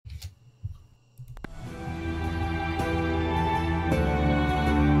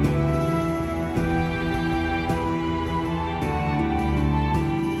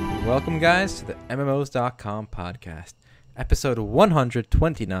Welcome, guys, to the MMOs.com podcast, episode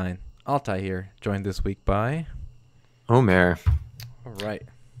 129. Altai here, joined this week by Omer. All right.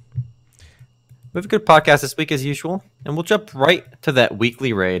 We have a good podcast this week as usual, and we'll jump right to that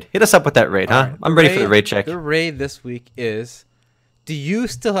weekly raid. Hit us up with that raid, huh? Right. I'm ready for the raid check. The raid this week is, do you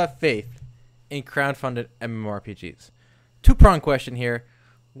still have faith in crowdfunded MMORPGs? Two-pronged question here.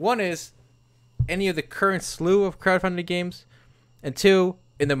 One is, any of the current slew of crowdfunded games? And two,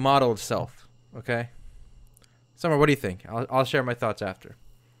 in the model itself. Okay? Summer, what do you think? I'll share my thoughts after.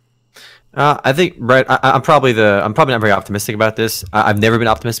 I think I'm probably not very optimistic about this. I've never been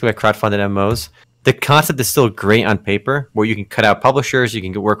optimistic about crowdfunded MMOs. The concept is still great on paper, where you can cut out publishers, you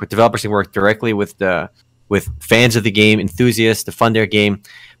can work with developers, you can work directly with fans of the game, enthusiasts to fund their game.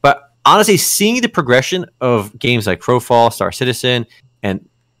 But honestly, seeing the progression of games like Crowfall, Star Citizen, and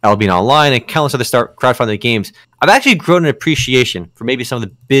Albion Online, and countless other crowdfunded games, I've actually grown an appreciation for maybe some of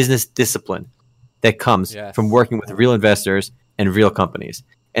the business discipline that comes from working with real investors and real companies.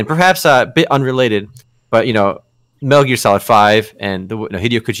 And perhaps a bit unrelated, but Metal Gear Solid 5 and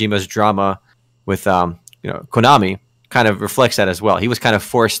Hideo Kojima's drama with Konami kind of reflects that as well. He was kind of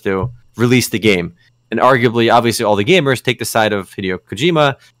forced to release the game, and arguably, obviously, all the gamers take the side of Hideo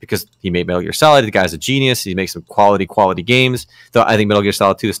Kojima because he made Metal Gear Solid. The guy's a genius. He makes some quality games. Though I think Metal Gear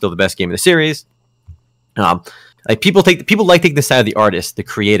Solid 2 is still the best game in the series. People like taking the side of the artist, the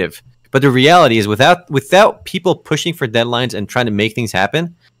creative. But the reality is, without people pushing for deadlines and trying to make things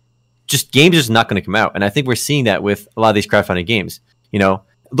happen, games are just not going to come out. And I think we're seeing that with a lot of these crowdfunded games.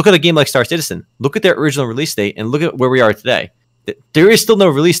 Look at a game like Star Citizen. Look at their original release date and look at where we are today. There is still no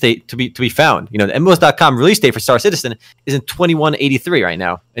release date to be found. The MMOs.com release date for Star Citizen is in 2183 right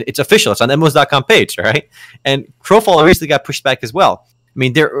now. It's official. It's on the MMOs.com page, right? And Crowfall recently got pushed back as well. I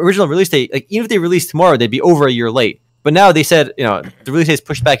mean, their original release date, even if they released tomorrow, they'd be over a year late. But now they said, the release date is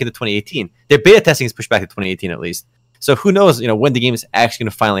pushed back into 2018. Their beta testing is pushed back to 2018 at least. So who knows, when the game is actually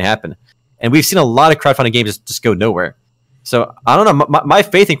going to finally happen. And we've seen a lot of crowdfunding games just go nowhere. So I don't know. My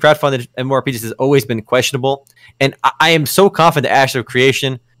faith in crowdfunded MMORPGs has always been questionable. And I am so confident that Ashes of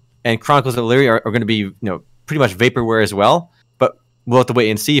Creation and Chronicles of Elyria are going to be, pretty much vaporware as well. But we'll have to wait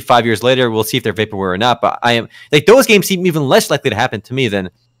and see. 5 years later, we'll see if they're vaporware or not. But I am those games seem even less likely to happen to me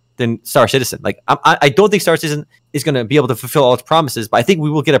than Star Citizen. I don't think Star Citizen is going to be able to fulfill all its promises, but I think we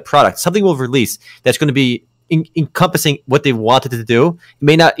will get a product. Something will release that's going to be encompassing what they wanted to do. It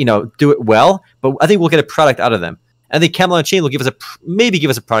may not, do it well, but I think we'll get a product out of them. I think Camelot Unchained will give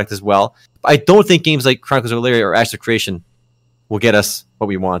us a product as well. But I don't think games like Chronicles of Elyria or Ashes of Creation will get us what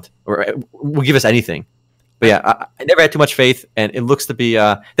we want or will give us anything. But yeah, I never had too much faith, and it looks to be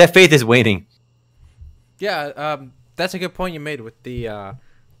that faith is waning. Yeah, that's a good point you made with the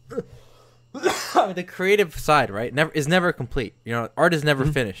the creative side, right? Is never complete. Art is never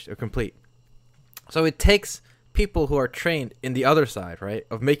finished or complete. So it takes people who are trained in the other side, right,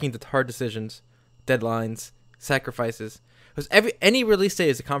 of making the hard decisions, deadlines, sacrifices. Because any release date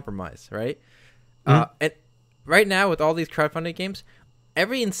is a compromise, right? And right now with all these crowdfunding games,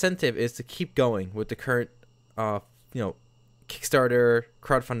 every incentive is to keep going with the current, Kickstarter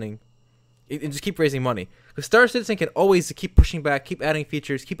crowdfunding, and just keep raising money. Because Star Citizen can always keep pushing back, keep adding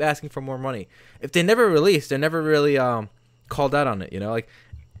features, keep asking for more money. If they never release, they're never really called out on it.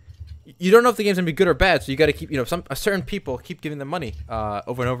 You don't know if the game's gonna be good or bad, so you got to keep certain people keep giving them money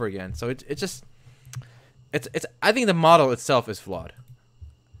over and over again. So it's I think the model itself is flawed,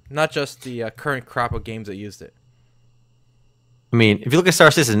 not just the current crop of games that used it. I mean, if you look at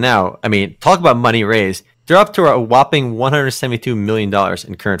Star Citizen now, talk about money raised. They're up to a whopping $172 million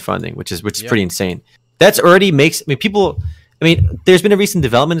in current funding, which is pretty insane. That's already makes people. There's been a recent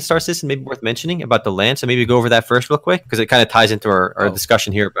development in Star Citizen, maybe worth mentioning about the land. So maybe go over that first real quick because it kind of ties into our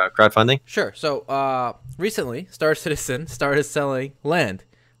discussion here about crowdfunding. Sure. So recently, Star Citizen started selling land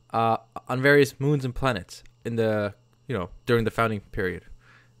on various moons and planets in the during the founding period,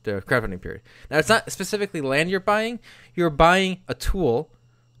 the crowdfunding period. Now it's not specifically land you're buying. You're buying a tool,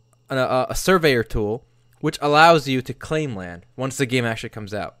 a surveyor tool, which allows you to claim land once the game actually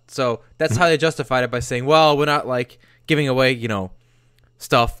comes out. So that's how they justified it by saying, well, we're not giving away,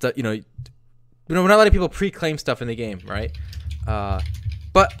 stuff that, we're not letting people pre-claim stuff in the game, right?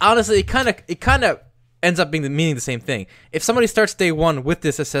 But honestly, it kind of ends up meaning the same thing. If somebody starts day one with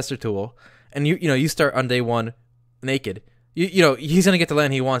this assessor tool, and you start on day one naked, he's gonna get the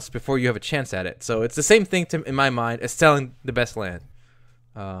land he wants before you have a chance at it. So it's the same thing in my mind as selling the best land.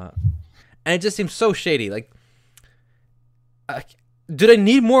 And it just seems so shady. Do they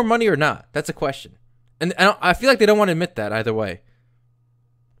need more money or not? That's a question. And I feel like they don't want to admit that either way.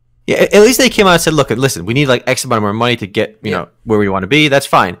 Yeah, at least they came out and said, listen, we need X amount more money to get, where we want to be. That's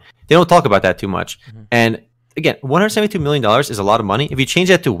fine. They don't talk about that too much. And again, $172 million is a lot of money. If you change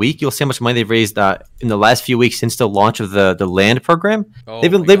that to week, you'll see how much money they've raised in the last few weeks since the launch of the land program. They've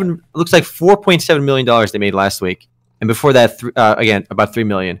been it looks like $4.7 million they made last week. And before that, again, about $3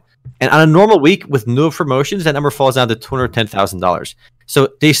 million. And on a normal week with no promotions, that number falls down to $210,000. So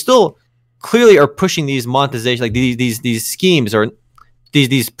they still clearly are pushing these monetization, like these schemes or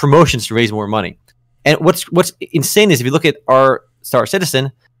these promotions to raise more money. And what's insane is if you look at our Star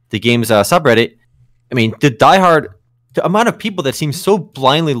Citizen, the game's subreddit, I mean, the amount of people that seem so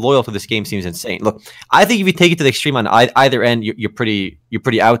blindly loyal to this game seems insane. Look, I think if you take it to the extreme on either end, you're pretty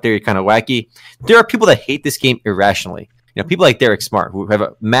out there. You're kind of wacky. There are people that hate this game irrationally. People like Derek Smart who have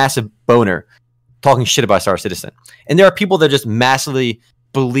a massive boner talking shit about Star Citizen, and there are people that just massively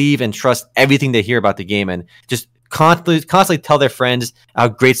believe and trust everything they hear about the game and just constantly tell their friends how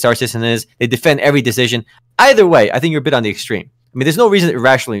great Star Citizen is. They defend every decision. Either way, I think you're a bit on the extreme. I mean, there's no reason to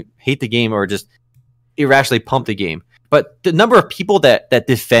irrationally hate the game or just irrationally pump the game. But the number of people that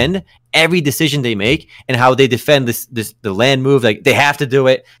defend every decision they make and how they defend the land move, like they have to do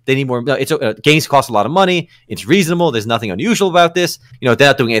it. They need more. It's games cost a lot of money. It's reasonable. There's nothing unusual about this. They're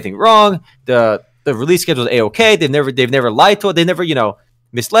not doing anything wrong. The release schedule is a-okay. They've never lied to it. They never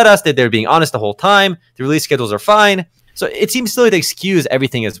misled us. They're being honest the whole time. The release schedules are fine. So it seems silly to excuse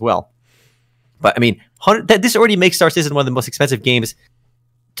everything as well. But I mean, this already makes Star Citizen one of the most expensive games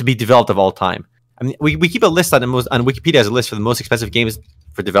to be developed of all time. I mean, we keep a list on Wikipedia as a list for the most expensive games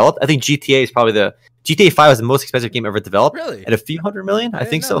for developed. I think GTA is probably GTA 5 is the most expensive game ever developed. Really? At a few $100 million? I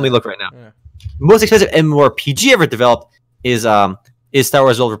think so. Let me look right now. Yeah. Most expensive MMORPG ever developed is Star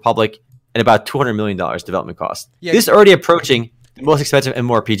Wars: Old Republic at about $200 million development cost. Yeah. This is already approaching the most expensive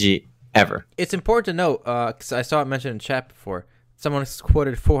MMORPG ever. It's important to note, because I saw it mentioned in chat before, someone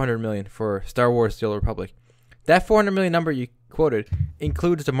quoted $400 million for Star Wars: The Old Republic. That $400 million number you quoted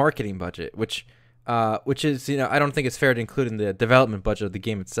includes the marketing budget, which is, I don't think it's fair to include in the development budget of the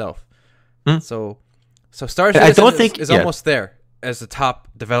game itself. So Star Citizen is almost there as the top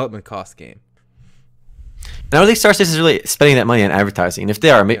development cost game. And I don't think Star Citizen is really spending that money on advertising. And if they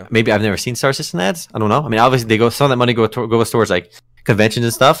are, maybe I've never seen Star Citizen ads. I don't know. I mean, obviously some of that money goes towards like conventions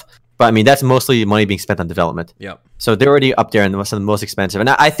and stuff. But I mean, that's mostly money being spent on development. Yep. So they're already up there and some of the most expensive. And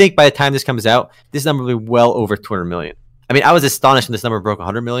I think by the time this comes out, this number will be well over 200 million. I mean, I was astonished when this number broke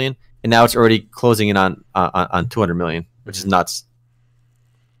 100 million, and now it's already closing in on 200 million, which is nuts.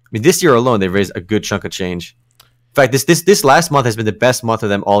 I mean, this year alone, they've raised a good chunk of change. In fact, this last month has been the best month of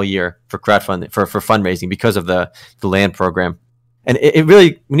them all year for crowdfunding for fundraising because of the land program. And it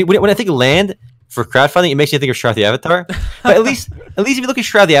really, when I think of land for crowdfunding, it makes me think of Shroud the Avatar. But at least if you look at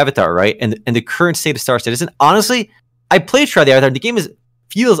Shroud the Avatar, right, and the current state of Star Citizen, honestly, I played Shroud the Avatar. The game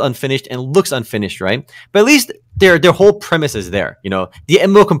feels unfinished and looks unfinished, right? But at least their whole premise is there. The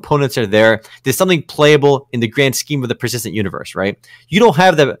MMO components are there. There's something playable in the grand scheme of the persistent universe, right? You don't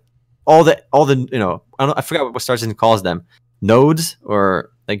have all the I forgot what Star Citizen calls them, nodes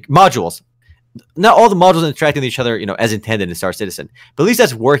or like modules. Not all the modules interacting with each other, as intended in Star Citizen. But at least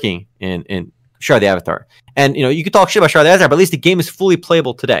that's working in Shroud the Avatar. And you can talk shit about Shroud the Avatar, but at least the game is fully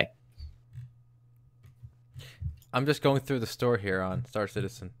playable today. I'm just going through the store here on Star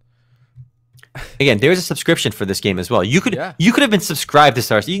Citizen. Again, there's a subscription for this game as well. You could have been subscribed to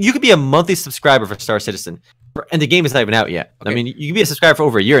Star Citizen. You could be a monthly subscriber for Star Citizen, and the game is not even out yet. Okay. I mean, you can be a subscriber for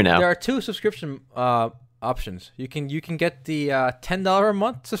over a year now. There are two subscription options. You can get the $10 a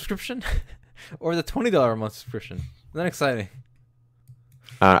month subscription or the $20 a month subscription. Isn't that exciting?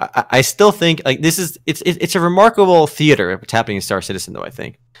 I still think like it's a remarkable theater what's happening in Star Citizen, though. I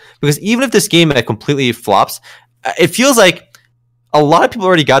think because even if this game completely flops, it feels like a lot of people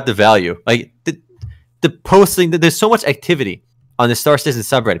already got the value. Like the posting, there's so much activity on the Star Citizen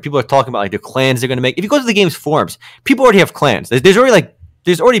subreddit. People are talking about like the clans they're going to make. If you go to the game's forums, people already have clans. There's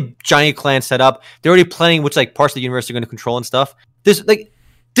already giant clans set up. They're already planning which like parts of the universe they're going to control and stuff. There's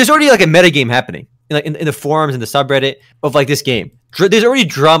already like a metagame happening in the forums and the subreddit of like this game. There's already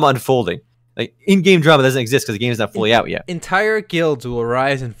drama unfolding. Like in-game drama doesn't exist because the game is not fully out yet. Entire guilds will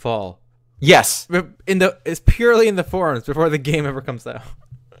rise and fall. Yes, it's purely in the forums before the game ever comes out,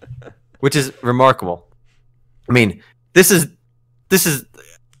 which is remarkable. I mean, this is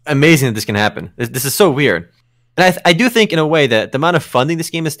amazing that this can happen. This is so weird, and I do think in a way that the amount of funding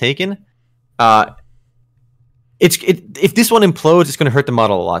this game has taken, if this one implodes, it's going to hurt the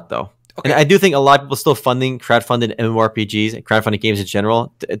model a lot, though. Okay. And I do think a lot of people still crowdfunded MMORPGs and crowdfunded games in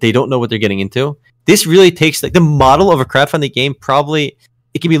general. They don't know what they're getting into. This really takes like the model of a crowdfunded game. Probably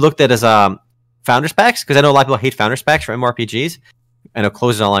it can be looked at as founders packs, because I know a lot of people hate founders packs for MMORPGs. I know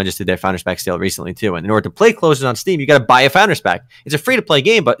Closers Online just did their Founders Pack sale recently too. And in order to play Closers on Steam, you got to buy a Founders Pack. It's a free-to-play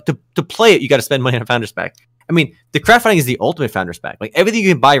game, but to play it, you got to spend money on a Founders Pack. I mean, the crowdfunding is the ultimate Founders Pack. Like everything you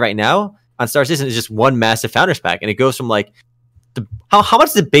can buy right now on Star Citizen is just one massive Founders Pack, and it goes from like how much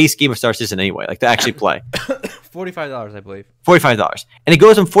is the base game of Star Citizen anyway? Like to actually play, $45, I believe. $45, and it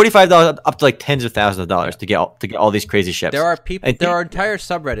goes from $45 up to like tens of thousands of dollars to get all these crazy ships. There are people. There are entire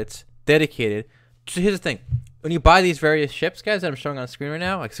subreddits dedicated. So here's the thing: when you buy these various ships, guys, that I'm showing on screen right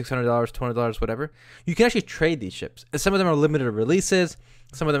now, like $600, $200, whatever, you can actually trade these ships. And some of them are limited releases.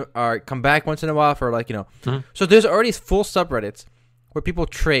 Some of them are come back once in a while for like So there's already full subreddits where people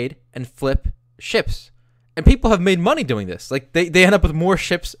trade and flip ships. And people have made money doing this. Like they end up with more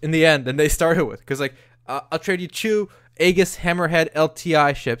ships in the end than they started with. Because like I'll trade you 2 Aegis Hammerhead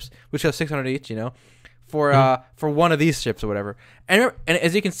LTI ships, which have 600 each, for one of these ships or whatever. And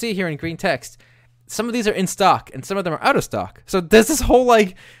as you can see here in green text, some of these are in stock and some of them are out of stock. So there's this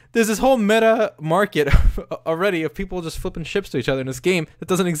whole meta market already of people just flipping ships to each other in this game that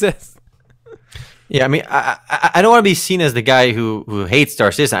doesn't exist. Yeah, I mean, I don't want to be seen as the guy who hates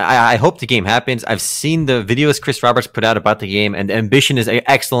Star Citizen. I hope the game happens. I've seen the videos Chris Roberts put out about the game, and the ambition is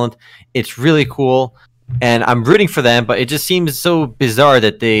excellent. It's really cool, and I'm rooting for them. But it just seems so bizarre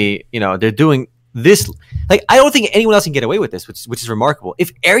that they're doing this. Like, I don't think anyone else can get away with this, which is remarkable.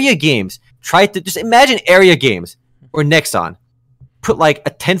 If Area Games tried to just imagine Area Games or Nexon put like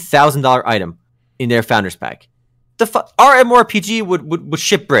a $10,000 item in their Founders Pack. Our MMORPG would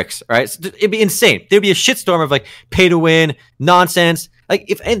ship bricks, right? So it'd be insane. There'd be a shitstorm of like pay to win nonsense.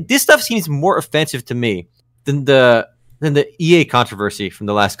 Like and this stuff seems more offensive to me than the EA controversy from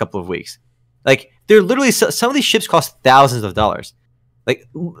the last couple of weeks. Like they're literally some of these ships cost thousands of dollars. Like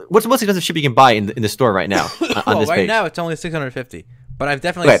what's the most expensive ship you can buy in the store right now on this page? Right now it's only $650, but I've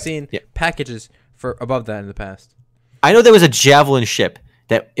definitely seen packages for above that in the past. I know there was a Javelin ship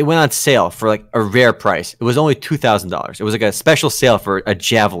that it went on sale for like a rare price. It was only $2,000. It was like a special sale for a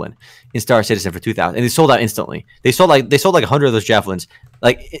Javelin in Star Citizen for $2,000, and they sold out instantly. They sold like 100 of those Javelins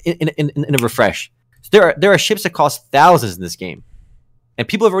like in a refresh. So there are ships that cost thousands in this game, and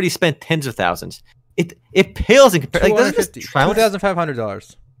people have already spent tens of thousands. It pales in comparison. Like,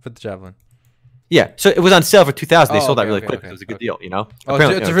 $2,500 for the Javelin. Yeah, so it was on sale for $2,000. They sold out really quick. Okay. It was a good deal, Oh,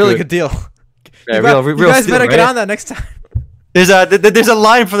 it's a really good deal. Yeah, you guys better get on that next time. There's a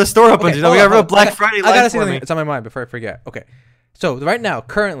line for the store opens. We got a real Black Friday line. I gotta see something. It's on my mind before I forget. Okay, so right now,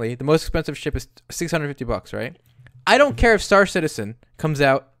 currently, the most expensive ship is $650, right? I don't care if Star Citizen comes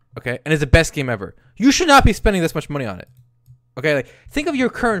out, okay, and is the best game ever. You should not be spending this much money on it. Okay, like think of your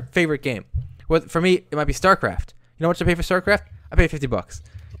current favorite game. Well, for me, it might be StarCraft. You know what I pay for StarCraft? I pay $50.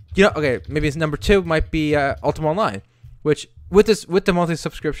 Okay, maybe it's number 2 might be Ultima Online, which with the monthly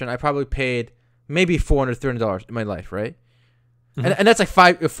subscription, I probably paid maybe $400, $300 in my life, right? Mm-hmm. And that's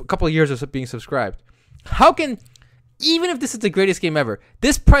like a couple of years of being subscribed. How can, even if this is the greatest game ever,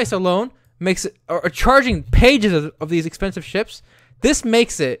 this price alone makes it, or charging pages of these expensive ships, this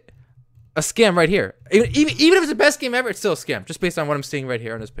makes it a scam right here. Even if it's the best game ever, it's still a scam, just based on what I'm seeing right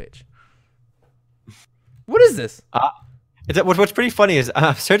here on this page. What is this? What's pretty funny is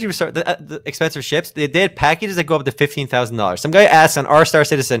searching for the expensive ships. They had packages that go up to $15,000. Some guy asked on our Star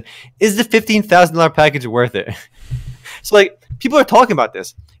Citizen, "Is the $15,000 package worth it?" So like people are talking about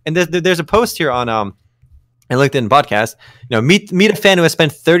this, and there's a post here on a LinkedIn podcast. Meet a fan who has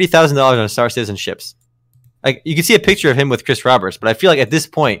spent $30,000 on Star Citizen ships. Like you can see a picture of him with Chris Roberts, but I feel like at this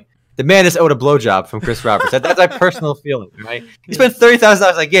point the man is owed a blowjob from Chris Roberts. That's my personal feeling, right? You spent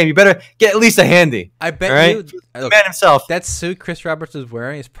 $30,000 on a game, you better get at least a handy. I bet right? The man himself. That suit Chris Roberts is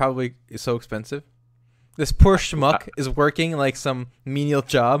wearing is probably so expensive. This poor schmuck is working like some menial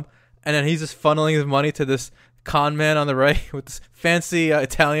job, and then he's just funneling his money to this con man on the right with this fancy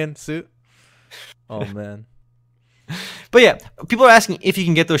Italian suit. Oh man. But yeah, people are asking if you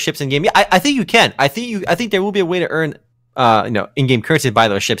can get those ships in game. Yeah, I think you can. I think there will be a way to earn in-game currency to buy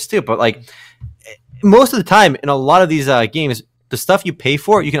those ships too. But like most of the time in a lot of these games, the stuff you pay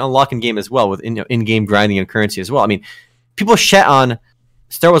for you can unlock in game as well with in-game grinding and currency as well. I mean, people shat on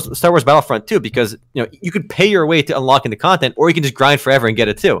Star Wars Battlefront 2 because you could pay your way to unlocking the content, or you can just grind forever and get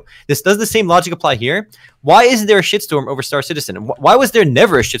it too. Does the same logic apply here? Why isn't there a shitstorm over Star Citizen? Why was there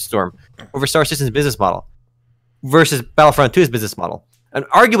never a shitstorm over Star Citizen's business model versus Battlefront 2's business model? And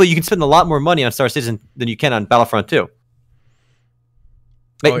arguably, you can spend a lot more money on Star Citizen than you can on Battlefront 2.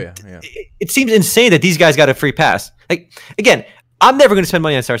 Like, it seems insane that these guys got a free pass. Like again, I'm never going to spend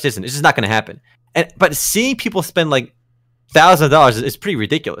money on Star Citizen. It's just not going to happen. But seeing people spend like thousands of dollars is pretty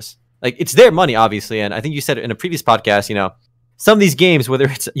ridiculous. Like it's their money, obviously, and I think you said it in a previous podcast. some of these games, whether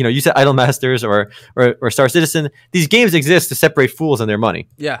it's you said Idle Masters or Star Citizen, these games exist to separate fools and their money.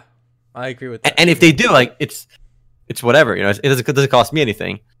 Yeah, I agree with that. And if they do, like it's whatever, it doesn't cost me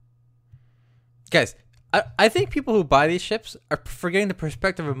anything. Guys, I think people who buy these ships are forgetting the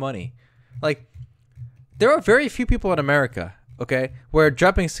perspective of money. Like, there are very few people in America, okay, where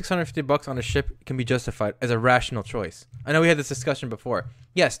dropping $650 on a ship can be justified as a rational choice. I know we had this discussion before.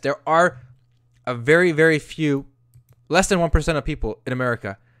 Yes, there are a very, very few, less than 1% of people in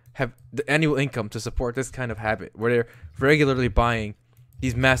America have the annual income to support this kind of habit, where they're regularly buying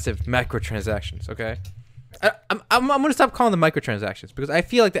these massive macro transactions, okay? I'm going to stop calling them microtransactions, because I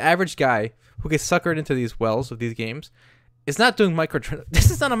feel like the average guy who gets suckered into these wells of these games is not doing This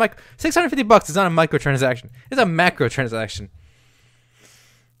is not a $650 is not a microtransaction. It's a macro transaction.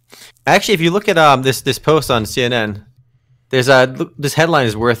 Actually, if you look at this post on CNN, there's this headline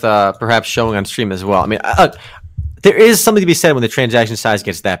is worth perhaps showing on stream as well. I mean, there is something to be said when the transaction size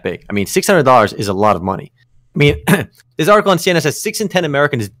gets that big. I mean, $600 is a lot of money. I mean, this article on CNN says 6 in 10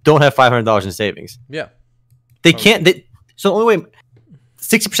 Americans don't have $500 in savings. Yeah, they can't. So the only way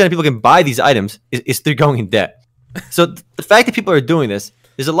 60% of people can buy these items is through going in debt. So the fact that people are doing this,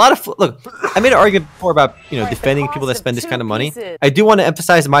 there's a lot of look. I made an argument before about defending people that spend this kind of money. I do want to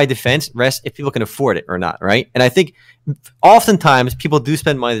emphasize my defense rests if people can afford it or not, right? And I think oftentimes people do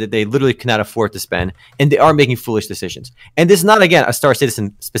spend money that they literally cannot afford to spend, and they are making foolish decisions. And this is not, again, a Star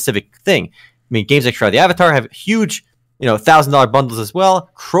Citizen specific thing. I mean, games like Try the Avatar have huge, $1,000 bundles as well.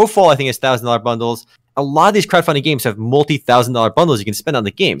 Crowfall, I think, has $1,000 bundles. A lot of these crowdfunding games have multi-$1,000 bundles you can spend on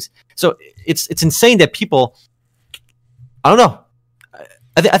the games. So it's insane that people, I don't know.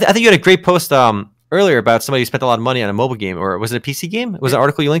 I think you had a great post earlier about somebody who spent a lot of money on a mobile game, or was it a PC game? Was it an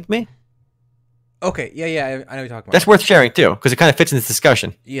article you linked me? Okay, yeah, I know what you're talking about. That's worth sharing too, because it kind of fits in this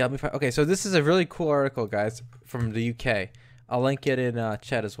discussion. Yeah, let me find. Okay, so this is a really cool article, guys, from the UK. I'll link it in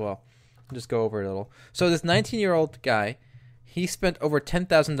chat as well. I'll just go over it a little. So this 19-year-old guy, he spent over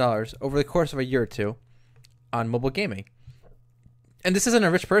 $10,000 over the course of a year or two on mobile gaming. And this isn't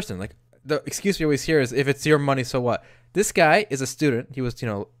a rich person. Like, the excuse we always hear is, if it's your money, so what? This guy is a student. He was,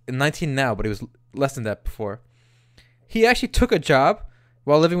 19 now, but he was less than that before. He actually took a job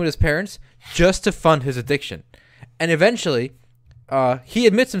while living with his parents just to fund his addiction. And eventually, he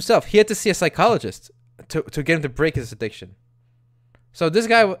admits himself, he had to see a psychologist to get him to break his addiction. So this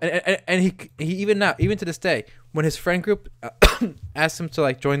guy, and he even now, even to this day, when his friend group asks him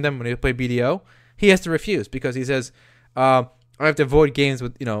to join them when they play BDO, he has to refuse because he says, I have to avoid games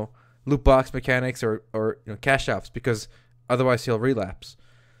with loot box mechanics or cash outs because otherwise he'll relapse.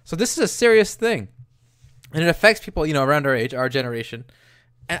 So this is a serious thing, and it affects people around our age, our generation.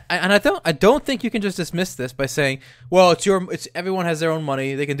 And I don't think you can just dismiss this by saying, well, it's everyone has their own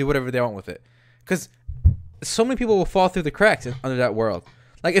money, they can do whatever they want with it, because so many people will fall through the cracks under that world.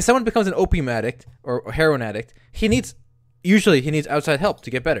 Like, if someone becomes an opium addict or heroin addict, he needs outside help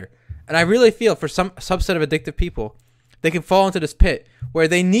to get better. And I really feel for some subset of addictive people, they can fall into this pit where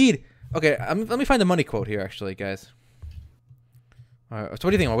they need. Okay, let me find the money quote here, actually, guys. All right, so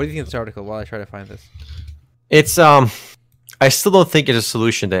what do you think? What do you think of this article while I try to find this? It's I still don't think it's a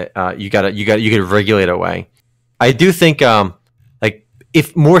solution that you could regulate away. I do think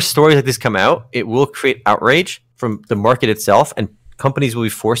if more stories like this come out, it will create outrage from the market itself, and companies will be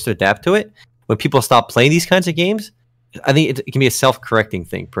forced to adapt to it. When people stop playing these kinds of games, I think it can be a self-correcting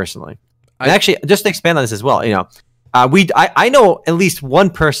thing, personally. And actually, just to expand on this as well, I know at least one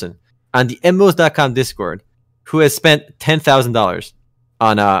person on the MMOs.com Discord who has spent $10,000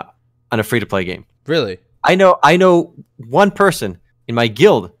 on a free-to-play game. Really? I know one person in my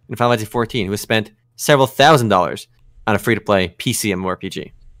guild in Final Fantasy 14 who has spent several $1,000s on a free-to-play PC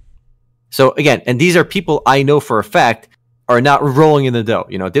MMORPG. So again, and these are people I know for a fact are not rolling in the dough.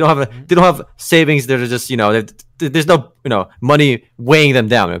 They don't have savings. They're just there's no money weighing them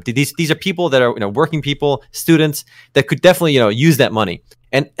down. These are people that are working people, students that could definitely use that money.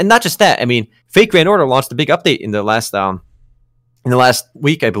 And not just that. I mean, Fate Grand Order launched a big update in the last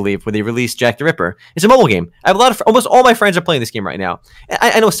week, I believe, where they released Jack the Ripper. It's a mobile game. I have almost all my friends are playing this game right now. And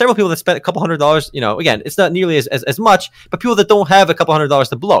I know several people that spent a couple $100. Again, it's not nearly as much, but people that don't have a couple $100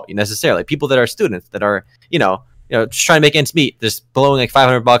 to blow necessarily. People that are students that are just trying to make ends meet. Just blowing like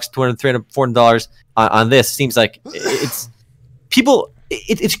 $500, $200, $300, $400 on this seems like it's people.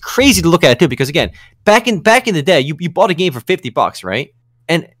 It's crazy to look at it too, because again, back in the day, you bought a game for $50, right?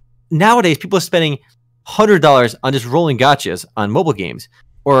 And nowadays, people are spending $100 on just rolling gotchas on mobile games,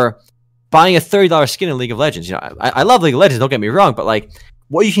 or buying a $30 skin in League of Legends. I love League of Legends. Don't get me wrong, but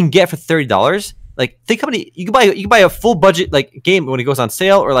what you can get for $30, think how many you can buy a full budget game when it goes on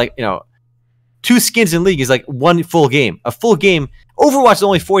sale, or 2 skins in League is like 1 full game. A full game. Overwatch is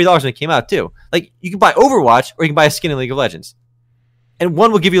only $40 when it came out too. Like you can buy Overwatch or you can buy a skin in League of Legends, and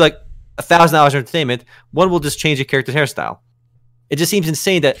one will give you like $1,000 of entertainment. One will just change your character's hairstyle. It just seems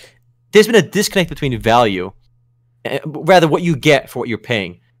insane that there's been a disconnect between value, rather what you get for what you're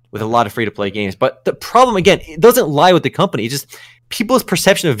paying with a lot of free-to-play games. But the problem, again, it doesn't lie with the company. It's just people's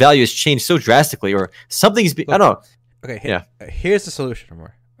perception of value has changed so drastically, or something's I don't know. Okay, here's the solution,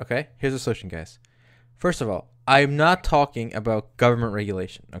 Amor. Okay, here's the solution, guys. First of all, I'm not talking about government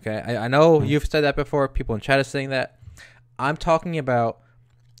regulation. Okay, I know you've said that before. People in chat are saying that. I'm talking about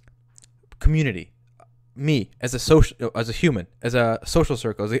community. Me as a human, as a social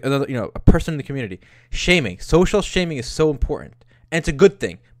circle, as a person in the community. Social shaming is so important, and it's a good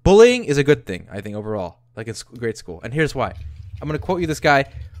thing. Bullying is a good thing, I think, overall. Like in grade school, and here's why. I'm gonna quote you this guy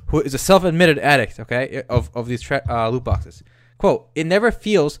who is a self-admitted addict. Okay, of these loot boxes. Quote: "It never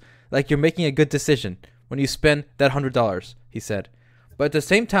feels like you're making a good decision when you spend that $100." He said, but at the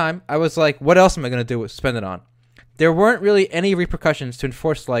same time, I was like, what else am I gonna do with spend it on? There weren't really any repercussions to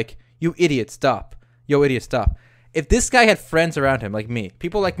enforce, like, you idiot, stop. Yo, idiot, stop. If this guy had friends around him like me,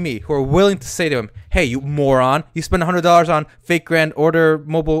 people like me, who are willing to say to him, hey, you moron, you spend $100 on fake Grand Order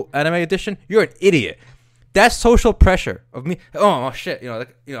Mobile Anime Edition, you're an idiot. That's social pressure of me. Oh shit, I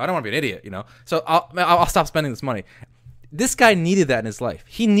don't want to be an idiot, So I'll stop spending this money. This guy needed that in his life.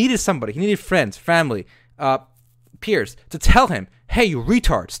 He needed somebody. He needed friends, family, peers to tell him, hey, you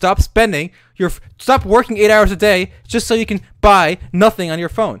retard, stop spending. Stop working 8 hours a day just so you can buy nothing on your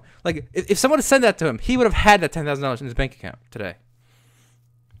phone. Like, if someone had said that to him, he would have had that $10,000 in his bank account today.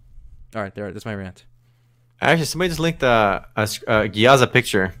 All right, that's my rant. Actually, somebody just linked a Gyaza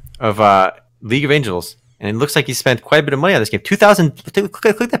picture of League of Angels, and it looks like he spent quite a bit of money on this game. 2,000.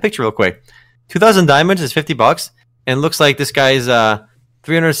 Click that picture real quick. 2,000 diamonds is $50, and it looks like this guy's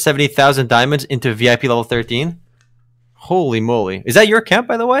 370,000 diamonds into VIP level 13. Holy moly! Is that your account,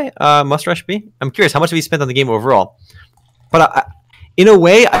 by the way, Mustache B? I'm curious how much have you spent on the game overall. But in a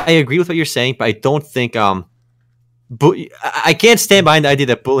way, I agree with what you're saying, but I don't think I can't stand behind the idea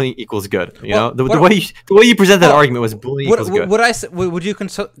that bullying equals good. The way you present that argument was bullying equals good. Would you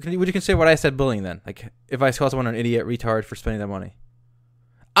consider what I said bullying then? Like, if I call someone an idiot, retard for spending that money?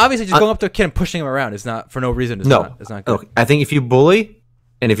 Obviously, just going up to a kid and pushing him around is not, for no reason. It's not good. Look, I think if you bully,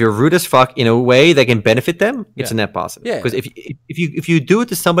 and if you're rude as fuck in a way that can benefit them, it's a net positive. Yeah. Because if you do it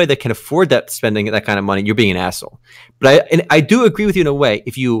to somebody that can afford that spending that kind of money, you're being an asshole. But I do agree with you in a way.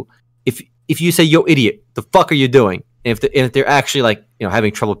 If you say, yo, idiot, the fuck are you doing? And if they're actually like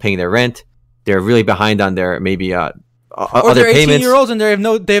having trouble paying their rent, they're really behind on their maybe or other they're payments. 18-year-olds and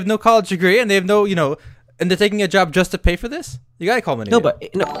they have no college degree and they have no and they're taking a job just to pay for this. You gotta call them an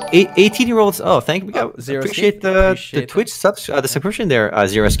idiot. No, but 18-year-olds. Oh, thank you. Appreciate the Twitch subs, the subscription there,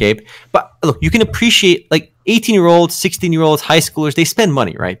 Zero Escape. But look, you can appreciate like 18-year-olds, 16-year-olds, high schoolers. They spend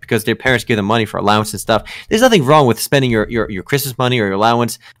money, right? Because their parents give them money for allowance and stuff. There's nothing wrong with spending your Christmas money or your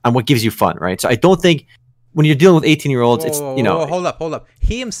allowance on what gives you fun, right? So I don't think when you're dealing with 18-year-olds, hold up.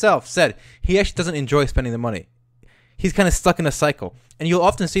 He himself said he actually doesn't enjoy spending the money. He's kind of stuck in a cycle, and you'll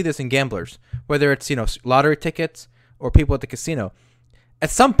often see this in gamblers, whether it's lottery tickets or people at the casino.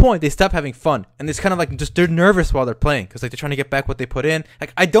 At some point, they stop having fun, and it's kind of like they're nervous while they're playing because like they're trying to get back what they put in.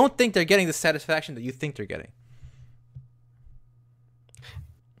 Like, I don't think they're getting the satisfaction that you think they're getting.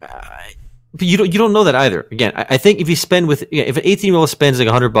 But you don't know that either. Again, I think if you spend if an 18-year-old spends like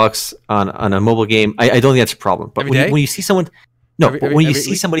 $100 on a mobile game, I don't think that's a problem. But when you see someone. No, but when you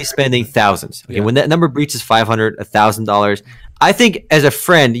see somebody spending thousands, when that number reaches $500, $1,000, I think as a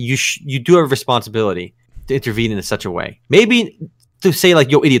friend, you do have a responsibility to intervene in such a way. Maybe to say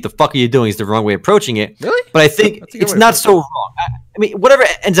like, "Yo, idiot, the fuck are you doing?" is the wrong way of approaching it. Really? But I think it's not so wrong. I mean, whatever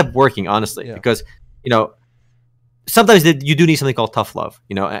ends up working, honestly, because sometimes you do need something called tough love,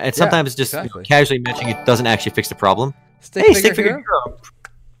 and sometimes just casually mentioning it doesn't actually fix the problem. Stick figure hero.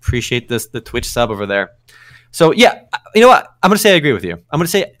 Appreciate the Twitch sub over there. So yeah, you know what? I'm gonna say I agree with you. I'm gonna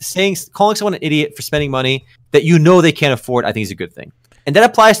say calling someone an idiot for spending money that they can't afford, I think is a good thing, and that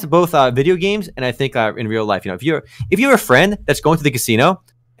applies to both video games and I think in real life. If you're a friend that's going to the casino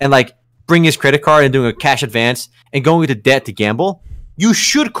and like bringing his credit card and doing a cash advance and going into debt to gamble, you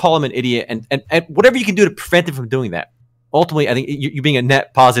should call him an idiot and whatever you can do to prevent him from doing that. Ultimately, I think you're being a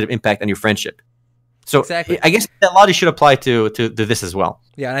net positive impact on your friendship. So exactly. I guess that logic should apply to this as well.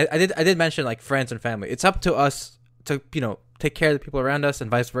 Yeah, and I did mention like friends and family. It's up to us to take care of the people around us and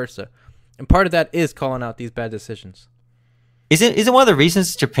vice versa. And part of that is calling out these bad decisions. Isn't one of the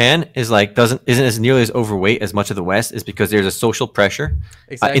reasons Japan isn't as nearly as overweight as much of the West is because there's a social pressure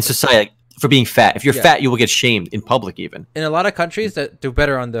in society. for being fat. If you're Yeah. fat, you will get shamed in public even. In a lot of countries that do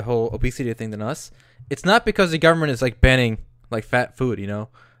better on the whole obesity thing than us, it's not because the government is like banning like fat food, you know.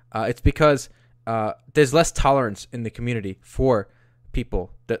 It's because there's less tolerance in the community for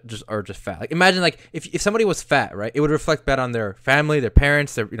people that just are just fat. Like imagine like if somebody was fat, right? It would reflect bad on their family, their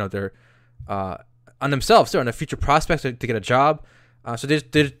parents, their on themselves too, on their future prospects to get a job. So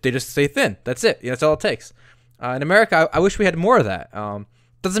they just stay thin. That's it. That's all it takes. In America, I wish we had more of that.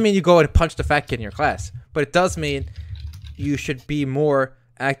 Doesn't mean you go and punch the fat kid in your class, but it does mean you should be more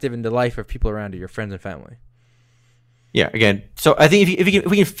active in the life of people around you, your friends and family. Yeah, again, so I think if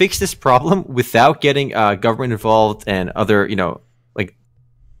we can fix this problem without getting government involved and other, like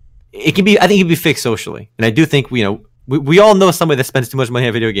it can be. I think it can be fixed socially, and I do think we all know somebody that spends too much money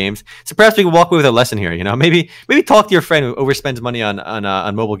on video games. So perhaps we can walk away with a lesson here. Maybe talk to your friend who overspends money on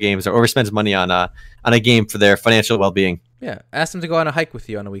mobile games or overspends money on a game for their financial well-being. Yeah, ask them to go on a hike with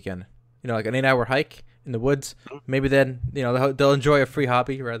you on a weekend. Like an 8-hour hike in the woods. Maybe then they'll enjoy a free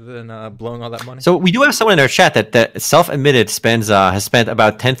hobby rather than blowing all that money. So we do have someone in our chat that self-admitted has spent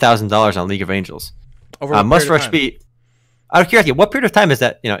about $10,000 on League of Angels. Over Must Rush be. Out of curiosity, what period of time is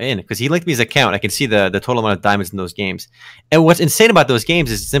that in? Because he linked me his account. I can see the total amount of diamonds in those games. And what's insane about those games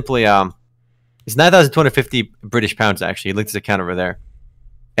is simply it's 9,250 British pounds. Actually, he linked his account over there.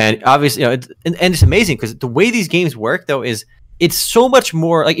 And obviously, and it's amazing because the way these games work though is it's so much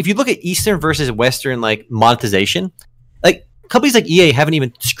more like if you look at Eastern versus Western like monetization, like companies like EA haven't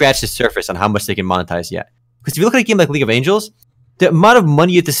even scratched the surface on how much they can monetize yet. Because if you look at a game like League of Angels, the amount of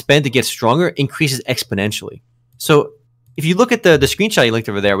money you have to spend to get stronger increases exponentially. So if you look at the screenshot you linked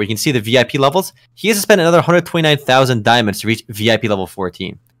over there, where you can see the VIP levels, he has to spend another 129,000 diamonds to reach VIP level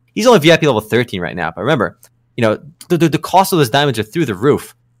 14. He's only VIP level 13 right now. But remember, the cost of those diamonds are through the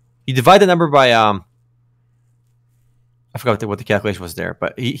roof. You divide the number by I forgot what the calculation was there,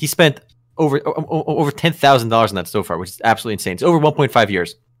 but he spent over $10,000 on that so far, which is absolutely insane. It's over 1.5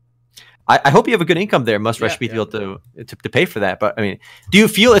 years. I hope you have a good income there, Must Rush, to be able to pay for that. But I mean, do you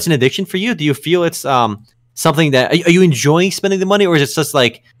feel it's an addiction for you? Do you feel it's something that are you enjoying spending the money, or is it just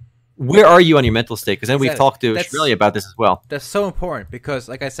like where are you on your mental state? Because then we've talked to Australia about this as well. That's so important because,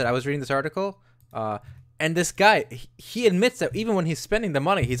 like I said, I was reading this article, and this guy he admits that even when he's spending the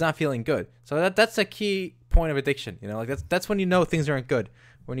money, he's not feeling good. So that's a key point of addiction. Like that's when things aren't good,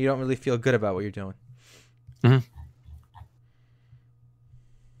 when you don't really feel good about what you're doing. Mm-hmm.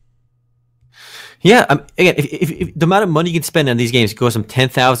 Yeah, again, if the amount of money you can spend on these games goes from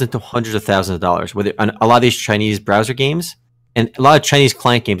 $10,000 to hundreds of thousands of dollars, whether on a lot of these Chinese browser games and a lot of Chinese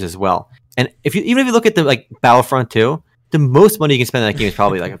client games as well. And even if you look at the like Battlefront 2, the most money you can spend on that game is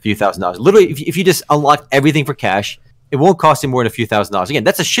probably like a few $1,000s. Literally, if you just unlock everything for cash, it won't cost you more than a few $1,000s. Again,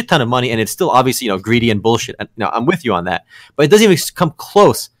 that's a shit ton of money, and it's still obviously greedy and bullshit. I'm with you on that, but it doesn't even come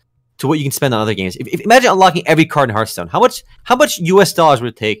close to what you can spend on other games. Imagine unlocking every card in Hearthstone. How much US dollars would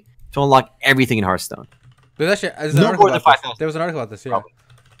it take to unlock everything in Hearthstone? There's an article about this. There was an article about this, yeah. Probably.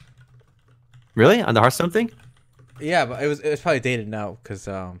 Really? On the Hearthstone thing? Yeah, but it was probably dated now because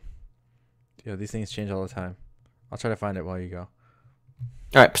these things change all the time. I'll try to find it while you go.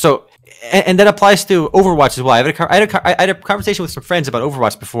 All right, so and that applies to Overwatch as well. I had a conversation with some friends about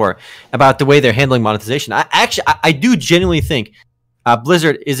Overwatch before about the way they're handling monetization. I do genuinely think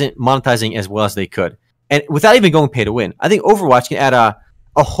Blizzard isn't monetizing as well as they could, and without even going pay to win. I think Overwatch can add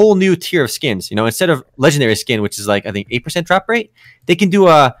a whole new tier of skins. Instead of legendary skin, which is like I think 8% drop rate, they can do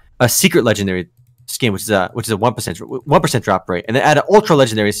a secret legendary skin, which is a 1% drop rate, and then add ultra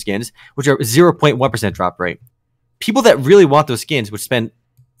legendary skins, which are 0.1% drop rate. People that really want those skins would spend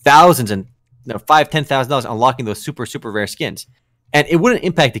thousands and $5,000-$10,000 unlocking those super rare skins, and it wouldn't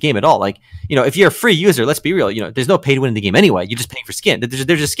impact the game at all. Like if you're a free user, let's be real. There's no pay to win in the game anyway. You're just paying for skin. There's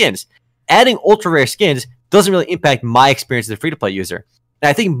just skins. Adding ultra rare skins doesn't really impact my experience as a free to play user. And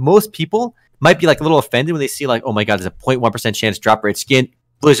I think most people might be like a little offended when they see like, oh my god, there's a 0.1% chance drop rate skin.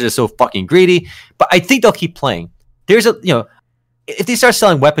 Blizzard is so fucking greedy. But I think they'll keep playing. There's if they start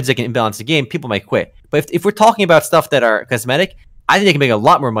selling weapons that can imbalance the game, people might quit. But if we're talking about stuff that are cosmetic, I think they can make a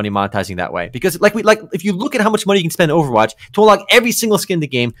lot more money monetizing that way. Because if you look at how much money you can spend in Overwatch to unlock every single skin in the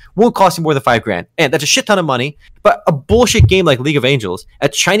game won't cost you more than $5,000. And that's a shit ton of money. But a bullshit game like League of Angels, a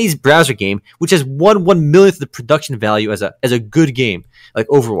Chinese browser game, which has 1/1,000,000th of the production value as a good game like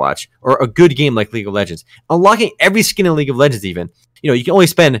Overwatch, or a good game like League of Legends, unlocking every skin in League of Legends even, you can only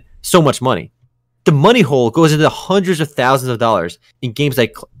spend so much money. The money hole goes into hundreds of thousands of dollars in games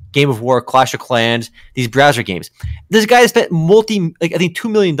like Game of War, Clash of Clans, these browser games. This guy spent I think $2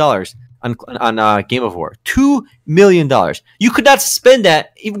 million on Game of War. $2 million. You could not spend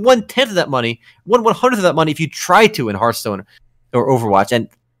that, even 1/10 of that money, 1/100th of that money if you tried to in Hearthstone or Overwatch. And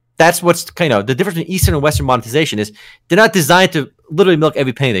that's what's the difference between Eastern and Western monetization is they're not designed to literally milk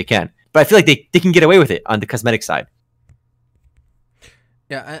every penny they can. But I feel like they can get away with it on the cosmetic side.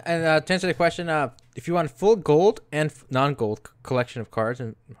 Yeah, and to answer the question, if you want full gold and non-gold collection of cards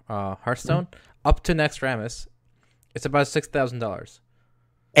in Hearthstone, up to Naxxramas, it's about $6,000.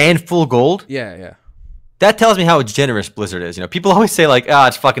 And full gold? Yeah. That tells me how generous Blizzard is. People always say like,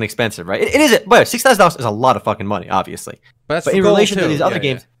 it's fucking expensive, right? It is, but $6,000 is a lot of fucking money, obviously. But in relation to these other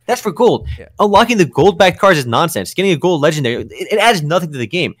games, that's for gold. Yeah. Unlocking the gold-backed cards is nonsense. Getting a gold legendary, it adds nothing to the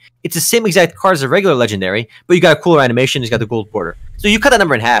game. It's the same exact card as a regular legendary, but you got a cooler animation, it's got the gold border. So you cut that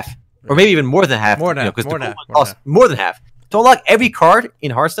number in half, or maybe even more than half. More than half. To unlock every card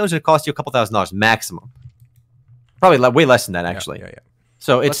in Hearthstone is going to cost you a couple $1,000s maximum. Probably way less than that, actually. Yeah.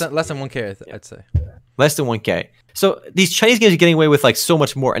 So it's less than 1K, I'd say. Less than 1K. So these Chinese games are getting away with like so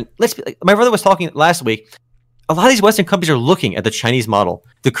much more. And my brother was talking last week. A lot of these Western companies are looking at the Chinese model,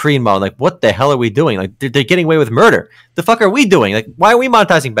 the Korean model. Like, what the hell are we doing? Like, they're getting away with murder. The fuck are we doing? Like, why are we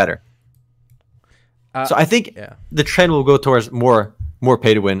monetizing better? So I think the trend will go towards more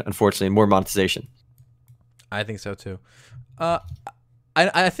pay to win, unfortunately, and more monetization. I think so too. I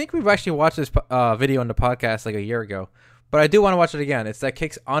think we've actually watched this video on the podcast like a year ago, but I do want to watch it again. It's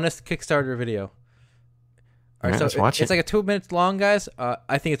that honest Kickstarter video. All right, so let's watch it. It's like a 2 minutes long, guys.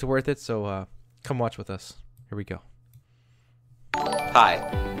 I think it's worth it. So come watch with us. Here we go. Hi.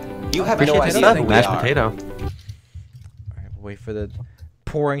 You have no idea who we mashed are. potato. All right, we'll wait for the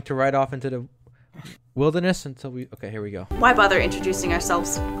pouring to ride off into the wilderness until we. Okay, here we go. Why bother introducing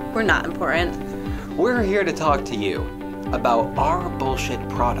ourselves? We're not important. We're here to talk to you about our bullshit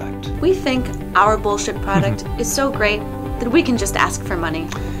product. We think our bullshit product is so great that we can just ask for money.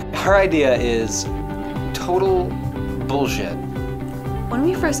 Our idea is total bullshit. When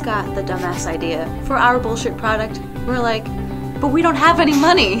we first got the dumbass idea for our bullshit product, we're like, but we don't have any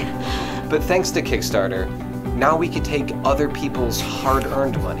money. But thanks to Kickstarter, now we can take other people's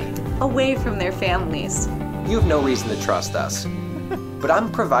hard-earned money away from their families. You have no reason to trust us, but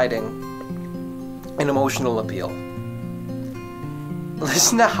I'm providing an emotional appeal.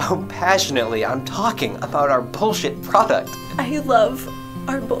 Listen to how passionately I'm talking about our bullshit product. I love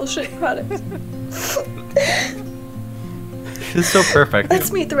our bullshit product. It's so perfect. Let's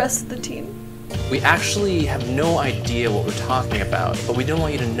meet the rest of the team. We actually have no idea what we're talking about, but we don't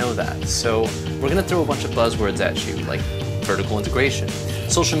want you to know that. So we're going to throw a bunch of buzzwords at you, like vertical integration,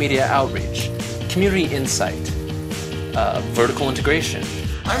 social media outreach, community insight, vertical integration.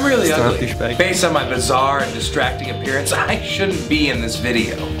 I'm really Start ugly. douchebag. Based on my bizarre and distracting appearance, I shouldn't be in this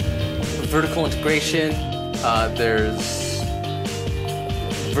video. Vertical integration, there's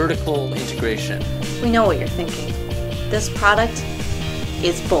vertical integration. We know what you're thinking. This product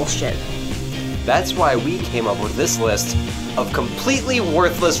is bullshit. That's why we came up with this list of completely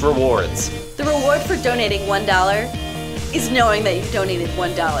worthless rewards. The reward for donating $1 is knowing that you've donated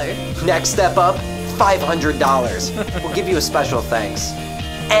 $1. Next step up, $500. We'll give you a special thanks.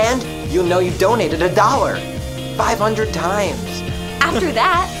 And you'll know you donated $1 500 times. After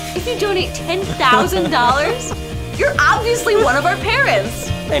that, if you donate $10,000, you're obviously one of our parents.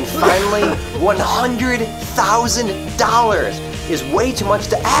 And finally, $100,000 is way too much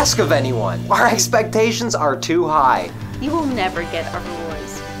to ask of anyone. Our expectations are too high. You will never get our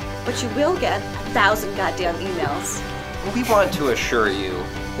rewards, but you will get 1,000 goddamn emails. We want to assure you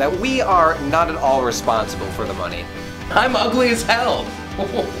that we are not at all responsible for the money. I'm ugly as hell.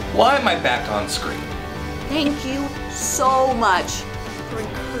 Why am I back on screen? Thank you so much for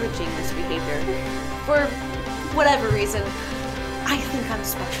encouraging this behavior. For whatever reason, I think I'm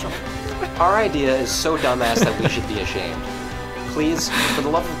special. Our idea is so dumbass that we should be ashamed. Please, for the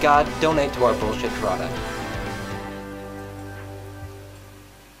love of God, donate to our bullshit product.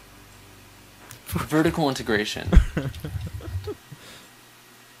 Vertical integration. That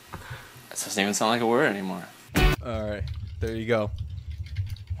doesn't even sound like a word anymore. All right, there you go.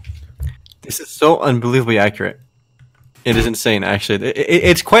 This is so unbelievably accurate. It is insane, actually.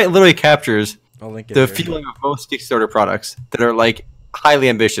 It's quite literally captures I'll link it the here. feeling of most Kickstarter products that are like highly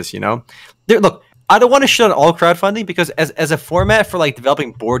ambitious. Look, I don't want to shut on all crowdfunding because as a format for like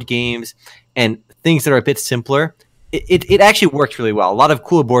developing board games and things that are a bit simpler, it actually works really well. A lot of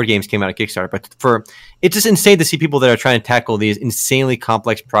cool board games came out of Kickstarter, but it's just insane to see people that are trying to tackle these insanely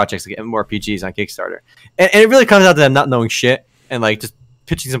complex projects like MMORPGs on Kickstarter, and it really comes out to them not knowing shit and like just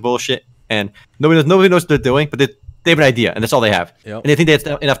pitching some bullshit, and nobody knows what they're doing, but they have an idea and that's all they have, Yep. and they think that's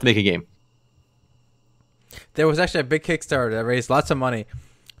enough to make a game. There was actually a big Kickstarter that raised lots of money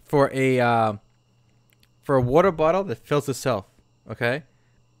for a water bottle that fills itself. Okay,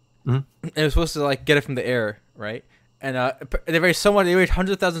 Mhm. and it was supposed to like get it from the air, right? and they raised so much. They raised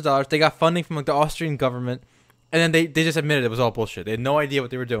hundreds of thousands of dollars. They got funding from like the Austrian government, and then they just admitted it was all bullshit. They had no idea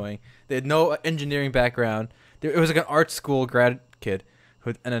what they were doing. They had no engineering background. It was like an art school grad kid,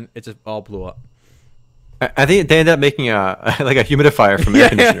 and then it just all blew up. I think they ended up making a like a humidifier from air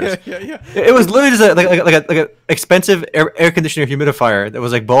conditioners. Yeah. It was literally just like an expensive air conditioner humidifier that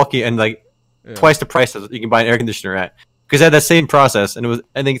was like bulky and like twice the price that you can buy an air conditioner at. Because they had that same process, and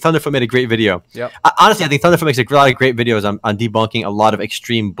I think Thunderfoot made a great video. Yep. Honestly, I think Thunderfoot makes a lot of great videos on debunking a lot of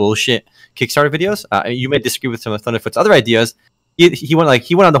extreme bullshit Kickstarter videos. You may disagree with some of Thunderfoot's other ideas. He went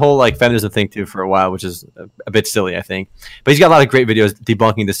on the whole like feminism thing too for a while, which is a bit silly, I think. But he's got a lot of great videos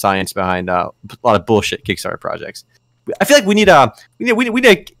debunking the science behind a lot of bullshit Kickstarter projects. I feel like we need a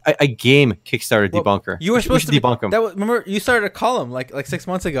game Kickstarter debunker. You were supposed to debunk them. Remember, you started a column like 6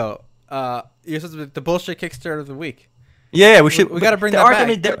 months ago. You're supposed to be the bullshit Kickstarter of the week. Yeah, we should. We got to bring that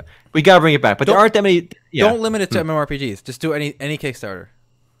back. We got to bring it back, but there aren't that many. Yeah. Don't limit it to MMORPGs. Just do any Kickstarter.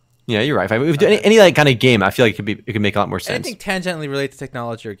 Yeah, you're right. If we do any like kind of game, I feel like it could make a lot more sense. Anything tangentially related to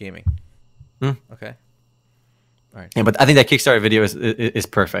technology or gaming. Okay. All right. Yeah, but I think that Kickstarter video is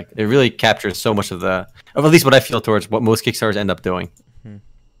perfect. It really captures so much of at least what I feel towards what most Kickstarters end up doing.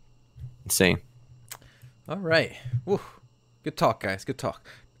 Insane. All right. Woo. Good talk, guys. Good talk.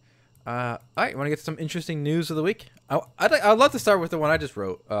 All right. Want to get some interesting news of the week? I'd love to start with the one I just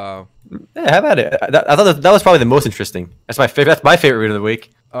wrote. Yeah, how about it? I thought that was probably the most interesting. That's my favorite. That's my favorite read of the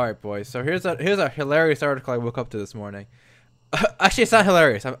week. All right, boys. So here's a hilarious article I woke up to this morning. Actually, it's not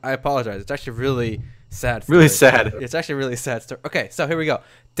hilarious. I apologize. It's actually really sad. Really sad. It's actually a really sad story. Okay, so here we go.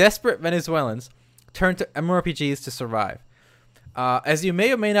 Desperate Venezuelans turn to MMORPGs to survive. As you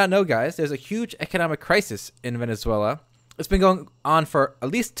may or may not know, guys, there's a huge economic crisis in Venezuela. It's been going on for at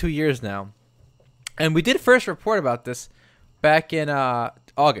least 2 years now. And we did first report about this back in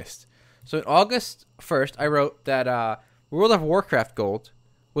August. So in August 1st, I wrote that World of Warcraft gold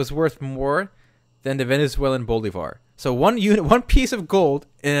was worth more than the Venezuelan bolivar. So one piece of gold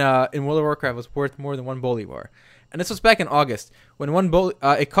in World of Warcraft was worth more than one bolivar. And this was back in August when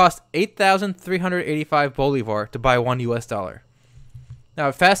it cost 8,385 bolivar to buy $1.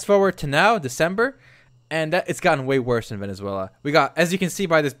 Now fast forward to now, December, and it's gotten way worse in Venezuela. We got, as you can see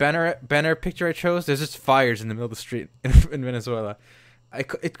by this banner picture I chose, there's just fires in the middle of the street in Venezuela.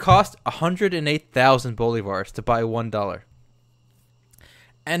 It cost 108,000 bolivars to buy $1.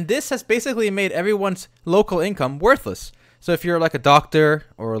 And this has basically made everyone's local income worthless. So if you're like a doctor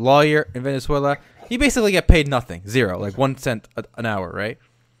or a lawyer in Venezuela, you basically get paid nothing, zero, like 1 cent an hour, right?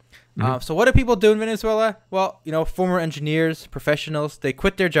 So what do people do in Venezuela? Well, former engineers, professionals, they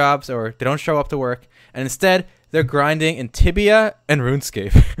quit their jobs or they don't show up to work. And instead, they're grinding in Tibia and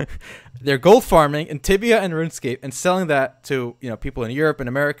RuneScape. They're gold farming in Tibia and RuneScape and selling that to people in Europe and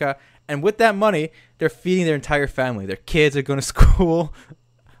America. And with that money, they're feeding their entire family. Their kids are going to school.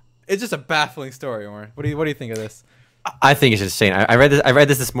 It's just a baffling story, Omar. What do you think of this? I think it's insane. I read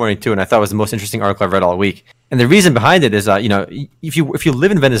this morning too, and I thought it was the most interesting article I've read all week. And the reason behind it is, if you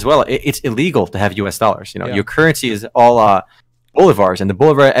live in Venezuela, it's illegal to have U.S. dollars. Your currency is all bolivars, and the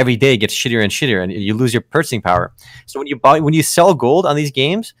bolivar every day gets shittier and shittier, and you lose your purchasing power. So when you sell gold on these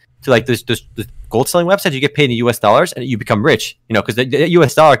games to like this gold selling websites, you get paid in U.S. dollars, and you become rich. Because the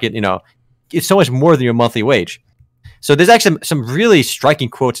U.S. dollar it's so much more than your monthly wage. So there's actually some really striking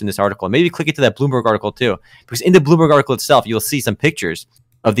quotes in this article. Maybe click into that Bloomberg article too, because in the Bloomberg article itself, you'll see some pictures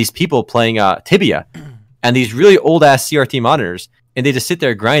of these people playing Tibia and these really old ass CRT monitors, and they just sit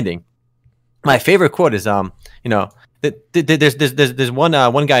there grinding. My favorite quote is, there's one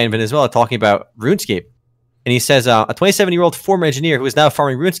guy in Venezuela talking about RuneScape, and he says a 27-year-old former engineer who is now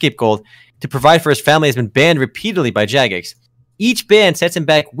farming RuneScape gold to provide for his family has been banned repeatedly by Jagex. Each ban sets him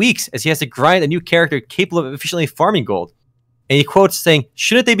back weeks as he has to grind a new character capable of efficiently farming gold. And he quotes saying,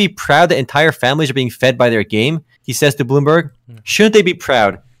 "Shouldn't they be proud that entire families are being fed by their game?" He says to Bloomberg, "Shouldn't they be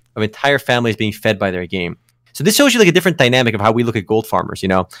proud of entire families being fed by their game?" So this shows you like a different dynamic of how we look at gold farmers. We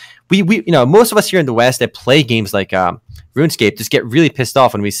most of us here in the West that play games like RuneScape just get really pissed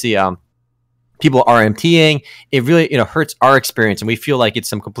off when we see people RMTing. It really hurts our experience, and we feel like it's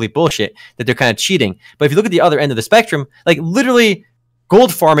some complete bullshit that they're kind of cheating. But if you look at the other end of the spectrum, like literally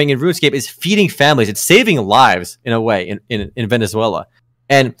gold farming in RuneScape is feeding families. It's saving lives in a way in Venezuela.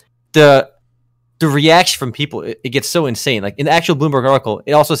 And the reaction from people, it gets so insane. Like in the actual Bloomberg article,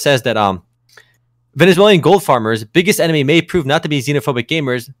 it also says that Venezuelan gold farmers' biggest enemy may prove not to be xenophobic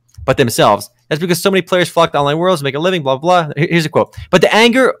gamers, but themselves. That's because so many players flock to online worlds to make a living, blah, blah, blah. Here's a quote. But the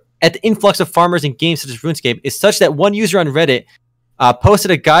anger at the influx of farmers in games such as RuneScape is such that one user on Reddit posted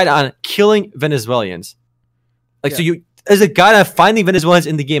a guide on killing Venezuelans. there's a guy that finding Venezuelans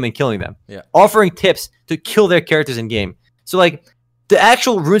in the game and killing them. Yeah. Offering tips to kill their characters in game. So like the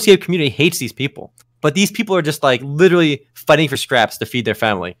actual RuneScape community hates these people, but these people are just like literally fighting for scraps to feed their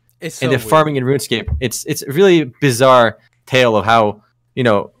family. It's so And they're weird. farming in RuneScape. It's a really bizarre tale of how,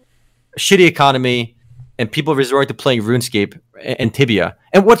 shitty economy and people resort to playing RuneScape and Tibia.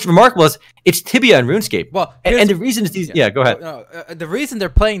 And what's remarkable is it's Tibia and RuneScape. Well, and the reason is these. Yeah, go ahead. No, the reason they're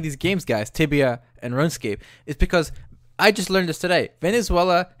playing these games, guys, Tibia and RuneScape, is because I just learned this today.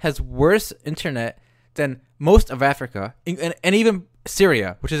 Venezuela has worse internet than most of Africa, and even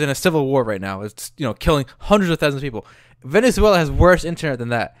Syria, which is in a civil war right now. It's killing hundreds of thousands of people. Venezuela has worse internet than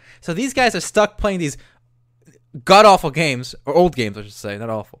that. So these guys are stuck playing these god awful games, or old games, I should say, not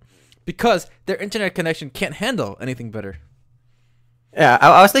awful, because their internet connection can't handle anything better. Yeah,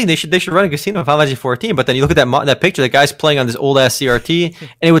 I was thinking they should run a casino in Final Fantasy 14, but then you look at that picture, that guy's playing on this old ass CRT, and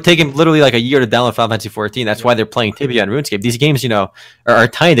it would take him literally like a year to download Final Fantasy 14. That's why they're playing Tibia and RuneScape. These games, are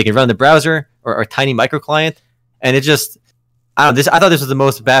tiny. They can run in the browser or a tiny micro client, and it just, I thought this was the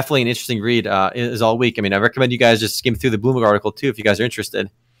most baffling and interesting read is all week. I mean, I recommend you guys just skim through the Bloomberg article too if you guys are interested.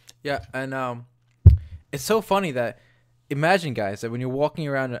 Yeah, and it's so funny that imagine, guys, that when you're walking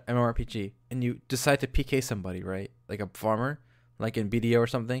around an MMORPG and you decide to PK somebody, right, like a farmer, like in BDO or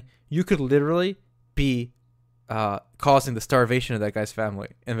something, you could literally be causing the starvation of that guy's family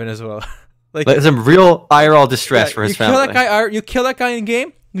in Venezuela. like some real IRL distress for his family. You kill that guy in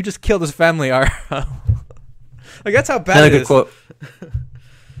game, you just killed his family IRL. Like that's how bad Another it good is. quote.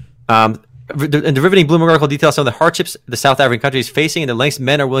 The riveting Bloomberg article details some of the hardships the South African country is facing and the lengths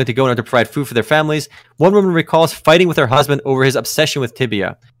men are willing to go in order to provide food for their families. One woman recalls fighting with her husband over his obsession with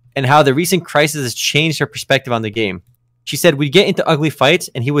Tibia and how the recent crisis has changed her perspective on the game. She said, we'd get into ugly fights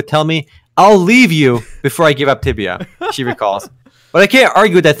and he would tell me, I'll leave you before I give up Tibia, she recalls. But I can't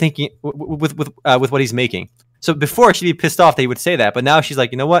argue with that thinking with what he's making. So before she'd be pissed off that he would say that, but now she's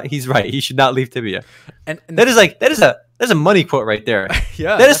like, you know what? He's right. He should not leave Tibia. And that is a money quote right there.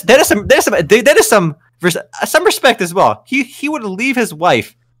 Yeah, that is some respect as well. He would leave his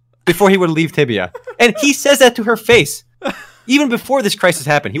wife before he would leave Tibia, and he says that to her face. Even before this crisis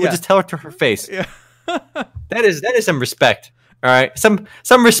happened, he would just tell her to her face. Yeah. that is some respect. All right, some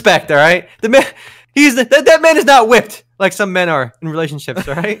respect. All right, the man, that man is not whipped like some men are in relationships.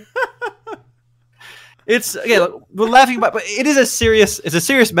 All right. It's we're laughing about, but it's a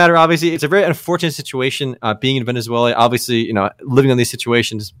serious matter. Obviously, it's a very unfortunate situation being in Venezuela. Obviously, living on these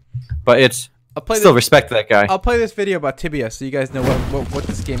situations, but it's respect to that guy. I'll play this video about Tibia so you guys know what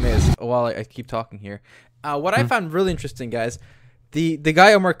this game is while I keep talking here. What I found really interesting, guys, the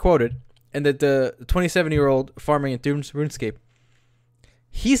guy Omar quoted, and the 27-year-old farming in RuneScape,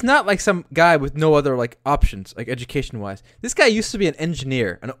 he's not like some guy with no other like options, like education-wise. This guy used to be an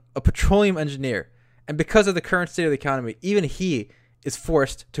engineer, a petroleum engineer. And because of the current state of the economy, even he is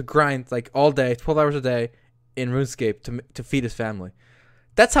forced to grind like all day, 12 hours a day in RuneScape to feed his family.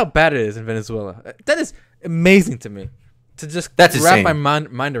 That's how bad it is in Venezuela. That is amazing to me to just wrap insane. my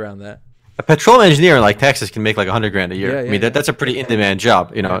mind around that. A petroleum engineer in like Texas can make like $100,000 a year. Yeah, I mean, that's a pretty in-demand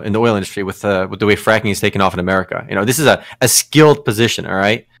job, in the oil industry with the way fracking is taken off in America. This is a skilled position, all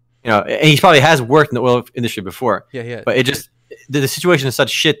right? And he probably has worked in the oil industry before. Yeah. But it just the situation is such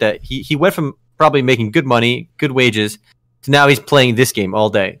shit that he went from probably making good money, good wages, to now he's playing this game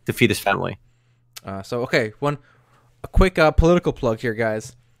all day to feed his family. A quick political plug here,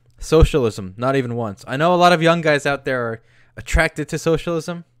 guys. Socialism, not even once. I know a lot of young guys out there are attracted to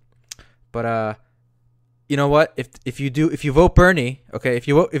socialism, but you know what? If you vote Bernie, okay, if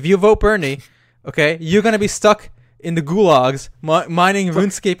you vote Bernie, okay, you're gonna be stuck in the gulags mining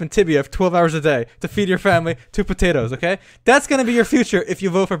RuneScape and Tibia for 12 hours a day to feed your family 2 potatoes, okay? That's going to be your future if you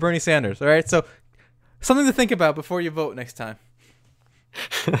vote for Bernie Sanders, all right? So something to think about before you vote next time.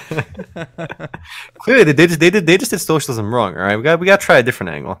 Clearly, they just did socialism wrong, all right? We got to try a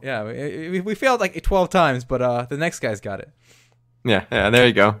different angle. Yeah, we failed like 12 times, but the next guy's got it. Yeah, there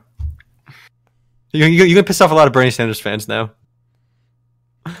you go. You're going to piss off a lot of Bernie Sanders fans now.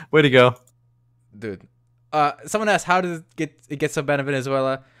 Way to go. Dude. Someone asked, how did it get so bad in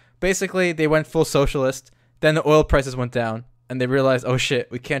Venezuela? Basically, they went full socialist. Then the oil prices went down, and they realized, oh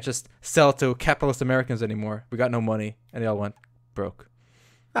shit, we can't just sell to capitalist Americans anymore. We got no money, and they all went broke.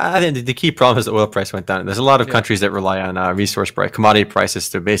 I think the key problem is the oil price went down. There's a lot of countries that rely on commodity prices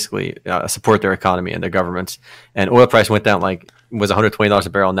to basically support their economy and their governments. And oil price went down was $120 a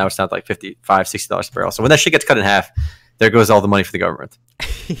barrel. Now it's down to like $55, $60 a barrel. So when that shit gets cut in half, there goes all the money for the government.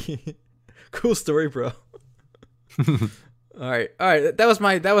 Cool story, bro. All right. That was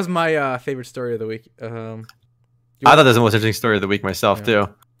my favorite story of the week. I thought that was the most interesting story of the week myself too.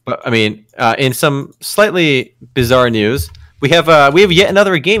 But I mean, in some slightly bizarre news, we have yet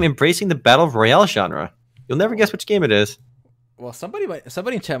another game embracing the battle royale genre. You'll never guess which game it is. Well, somebody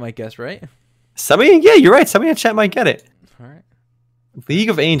in chat might guess, right? Yeah, you're right. Somebody in chat might get it. All right. League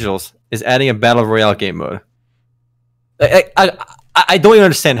of Angels is adding a battle royale game mode. I don't even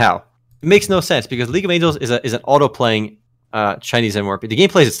understand how. It makes no sense because League of Angels is an auto-playing Chinese MMORPG. The game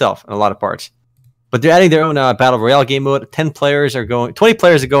plays itself in a lot of parts, but they're adding their own battle royale game mode. 20 players are going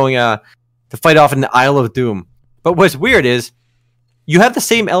to fight off in the Isle of Doom. But what's weird is you have the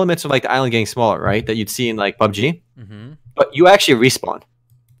same elements of like the island getting smaller, right? That you'd see in like PUBG, but you actually respawn.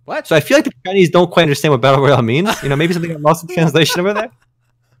 What? So I feel like the Chinese don't quite understand what battle royale means. Maybe something got lost in translation over there.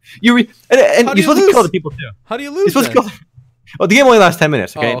 And you're supposed to kill the people too. How do you lose? You're supposed to kill. Well, the game only lasts 10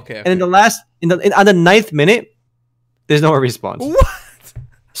 minutes, okay? Oh, okay. And in the on the 9th minute, there's no more respawns. What?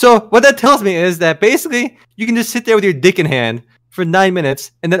 So what that tells me is that basically you can just sit there with your dick in hand for 9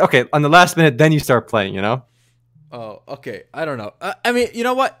 minutes, and then on the last minute, then you start playing. Oh, okay. I don't know. I mean, you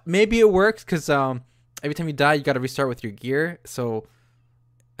know what? Maybe it works because every time you die, you got to restart with your gear. So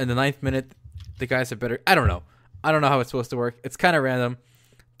in the 9th minute, the guys are better. I don't know. I don't know how it's supposed to work. It's kind of random.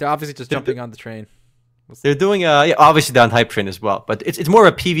 They're obviously just jumping on the train. They're doing obviously down hype train as well, but it's more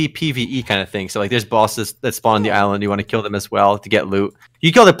a PvPvE kind of thing. So like there's bosses that spawn on the island, you want to kill them as well to get loot.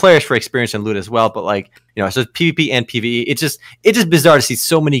 You kill the players for experience and loot as well, but like so it's PvP and PvE. It's just bizarre to see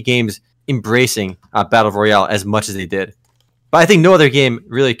so many games embracing battle royale as much as they did. But I think no other game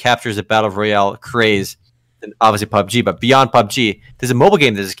really captures the battle royale craze than obviously PUBG. But beyond PUBG, there's a mobile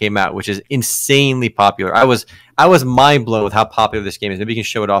game that just came out which is insanely popular. I was mind blown with how popular this game is. Maybe you can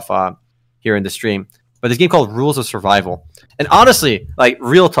show it off here in the stream. But this game called Rules of Survival. And honestly, like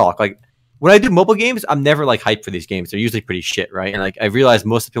real talk, like when I do mobile games, I'm never like hyped for these games. They're usually pretty shit, right? And like I realize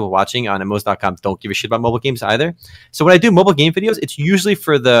most of the people watching on MMOs.com don't give a shit about mobile games either. So when I do mobile game videos, it's usually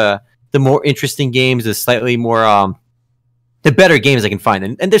for the more interesting games, the slightly more the better games I can find.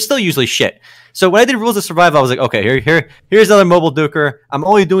 And they're still usually shit. So when I did Rules of Survival, I was like, okay, here's another mobile duker. I'm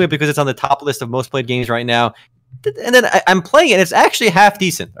only doing it because it's on the top list of most played games right now. And then I'm playing it, and it's actually half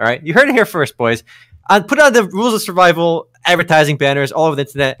decent. All right, you heard it here first, boys. I put on the Rules of Survival advertising banners all over the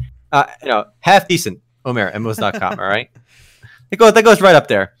internet. Half decent. Omer, MMOs.com. All right, that goes right up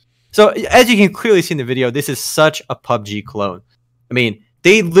there. So as you can clearly see in the video, this is such a PUBG clone. I mean,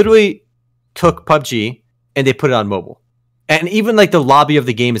 they literally took PUBG and they put it on mobile, and even like the lobby of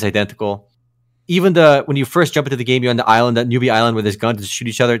the game is identical. Even when you first jump into the game, you're on the island, that newbie island where there's guns to shoot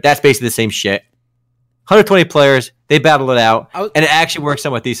each other. That's basically the same shit. 120 players, they battle it out, and it actually works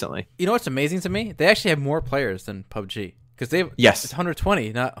somewhat decently. You know what's amazing to me? They actually have more players than PUBG because it's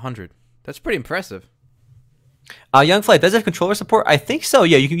 120, not 100. That's pretty impressive. Young Flight, does it have controller support? I think so.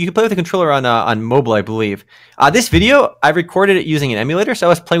 Yeah, you can play with the controller on mobile, I believe. This video, I recorded it using an emulator, so I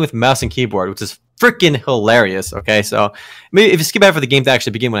was playing with mouse and keyboard, which is freaking hilarious. Okay, so maybe if you skip out for the game to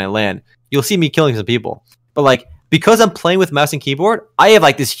actually begin when I land, you'll see me killing some people. But like, because I'm playing with mouse and keyboard, I have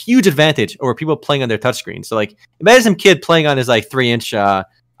like this huge advantage over people playing on their touchscreen. So like, imagine some kid playing on his like 3-inch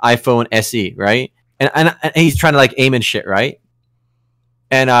iPhone SE, right? And he's trying to like aim and shit, right?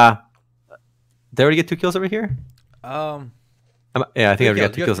 And did I already get 2 kills over here? Yeah, I think I already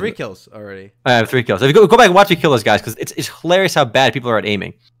got 2 kills. You have 3 kills already. I have 3 kills. If you go back and watch me kill those guys, because it's hilarious how bad people are at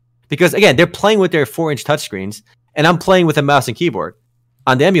aiming. Because again, they're playing with their 4-inch touchscreens, and I'm playing with a mouse and keyboard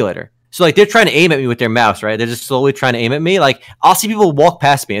on the emulator. So like they're trying to aim at me with their mouse, right? They're just slowly trying to aim at me. Like I'll see people walk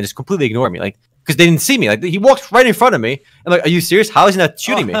past me and just completely ignore me, like because they didn't see me. Like he walked right in front of me, and like, are you serious? How is he not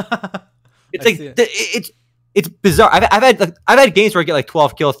shooting me? It's like it's bizarre. I've had games where I get like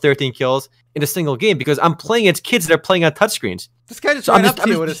 12 kills, 13 kills in a single game because I'm playing against kids that are playing on touchscreens. This guy just ran up to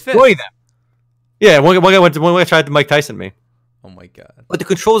you with his fist. Them. Yeah, one guy tried to Mike Tyson me. Oh my god! But the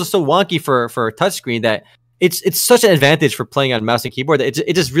controls are so wonky for a touchscreen that it's such an advantage for playing on mouse and keyboard that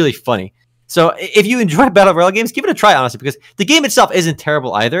it's just really funny. So if you enjoy battle royale games, give it a try, honestly, because the game itself isn't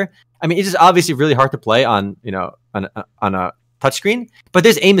terrible either. I mean, it's just obviously really hard to play on a touchscreen, but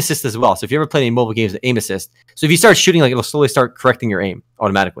there's aim assist as well. So if you ever play any mobile games with aim assist, so if you start shooting, like it'll slowly start correcting your aim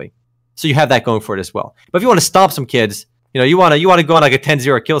automatically. So you have that going for it as well. But if you want to stomp some kids, you want to go on like a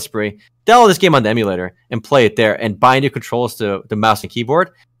 10-0 kill spree, download this game on the emulator and play it there, and bind your controls to the mouse and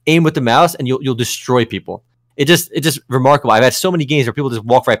keyboard, aim with the mouse, and you'll destroy people. It's just remarkable. I've had so many games where people just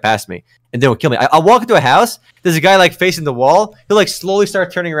walk right past me and they will kill me. I'll walk into a house. There's a guy like facing the wall. He'll like slowly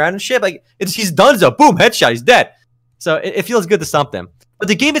start turning around and shit. Like he's donezo. Boom, headshot. He's dead. So it feels good to stomp them. But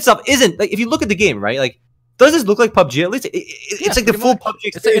the game itself isn't like, if you look at the game, right? Like, does this look like PUBG? At least it's like the full PUBG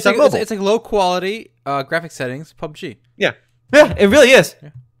experience on mobile. It's like low quality graphic settings PUBG. Yeah, it really is. Yeah.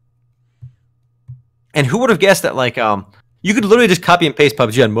 And who would have guessed that like You could literally just copy and paste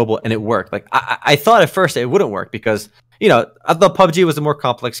PUBG on mobile and it worked. Like I thought at first it wouldn't work because I thought PUBG was a more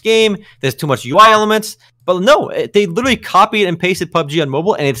complex game. There's too much UI elements, but no, they literally copied and pasted PUBG on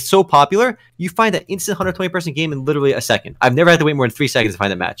mobile, and it's so popular. You find that instant 120-person game in literally a second. I've never had to wait more than 3 seconds to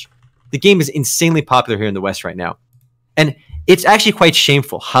find that match. The game is insanely popular here in the West right now, and it's actually quite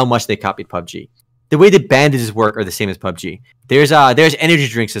shameful how much they copied PUBG. The way the bandages work are the same as PUBG. There's energy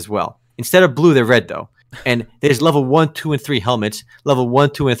drinks as well. Instead of blue, they're red though. And there's level 1, 2, and 3 helmets, level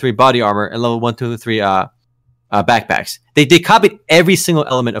 1, 2, and 3 body armor, and level 1, 2, and 3 backpacks. They copied every single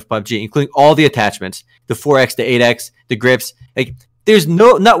element of PUBG, including all the attachments, the 4x, the 8x, the grips. Like, there's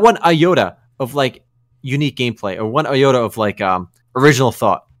not one iota of like unique gameplay or one iota of like original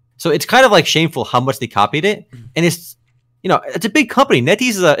thought. So it's kind of like shameful how much they copied it, and it's it's a big company. NetEase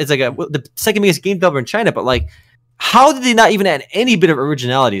is the second biggest game developer in China, but like, how did they not even add any bit of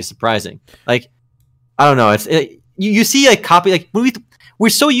originality? Is surprising. Like, I don't know. You see like copy like when we're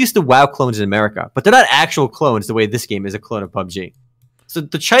so used to WoW clones in America, but they're not actual clones the way this game is a clone of PUBG. So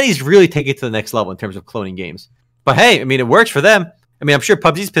the Chinese really take it to the next level in terms of cloning games. But hey, I mean, it works for them. I mean, I'm sure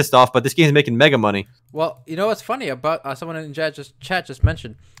PUBG's pissed off, but this game's making mega money. Well, you know what's funny about someone in chat just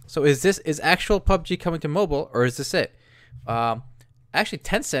mentioned. So is actual PUBG coming to mobile, or is this it? Actually,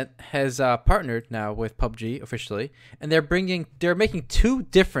 Tencent has partnered now with PUBG officially, and they're making 2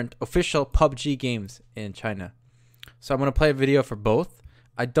 different official PUBG games in China. So I'm gonna play a video for both.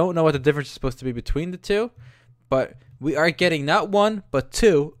 I don't know what the difference is supposed to be between the 2, but we are getting not 1 but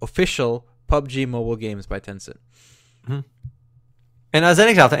 2 official PUBG mobile games by Tencent. Mm-hmm. And as an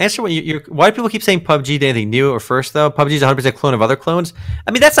example, to answer why do people keep saying PUBG did anything new or first though? PUBG is 100% clone of other clones.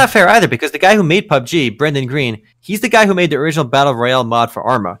 I mean, that's not fair either, because the guy who made PUBG, Brendan Green, he's the guy who made the original Battle Royale mod for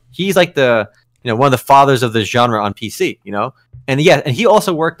Arma. He's like the one of the fathers of the genre on PC, And and he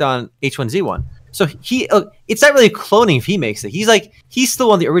also worked on H1Z1. So it's not really cloning if he makes it. He's still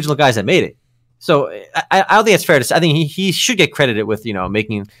one of the original guys that made it. So I don't think it's fair to say. I think he should get credited with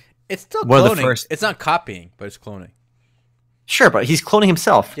making. It's still one cloning. Of the first. It's not copying, but it's cloning. Sure, but he's cloning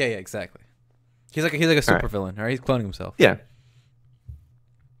himself. Yeah, exactly. He's like a supervillain, right? He's cloning himself. Yeah.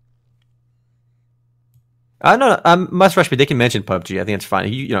 No, must rush me. They can mention PUBG. I think it's fine.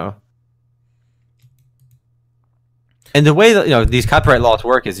 And the way that these copyright laws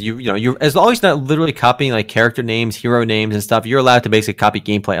work is you as long as you're not literally copying like character names, hero names, and stuff, you're allowed to basically copy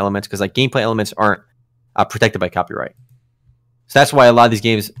gameplay elements because like gameplay elements aren't protected by copyright. So that's why a lot of these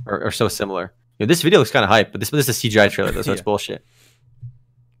games are so similar. This video looks kind of hype, but this is a CGI trailer, though, so it's bullshit.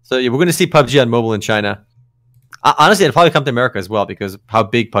 So we're going to see PUBG on mobile in China. Honestly, it'll probably come to America as well because of how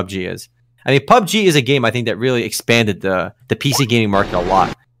big PUBG is. I mean, PUBG is a game I think that really expanded the PC gaming market a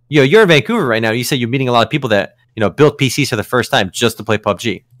lot. You're in Vancouver right now. You said you're meeting a lot of people that built PCs for the first time just to play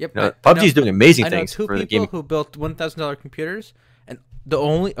PUBG. Yep. PUBG is doing amazing things for the game. Who built $1,000 computers, and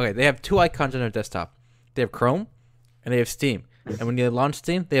they have 2 icons on their desktop. They have Chrome, and they have Steam. And when they launch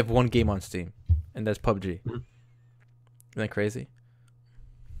Steam, they have 1 game on Steam, and that's PUBG. Isn't that crazy?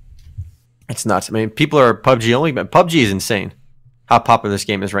 It's nuts. I mean, people are PUBG only, but PUBG is insane. How popular this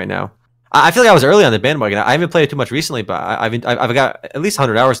game is right now. I feel like I was early on the bandwagon. I haven't played it too much recently, but I've got at least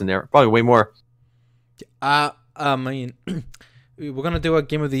 100 hours in there, probably way more. I mean, we're gonna do a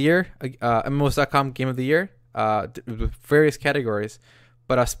game of the year, MMOs.com game of the year, with various categories.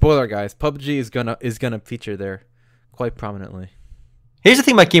 But spoiler, guys, PUBG is gonna feature there quite prominently. Here's the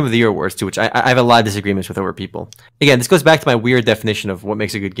thing about Game of the Year awards too, which I have a lot of disagreements with over people. Again, this goes back to my weird definition of what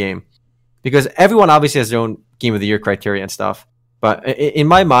makes a good game, because everyone obviously has their own Game of the Year criteria and stuff. But in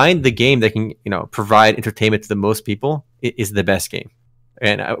my mind, the game that can provide entertainment to the most people is the best game.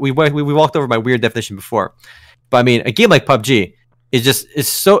 And we walked over my weird definition before. But I mean, a game like PUBG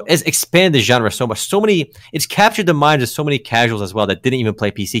has expanded the genre so much. It's captured the minds of so many casuals as well that didn't even play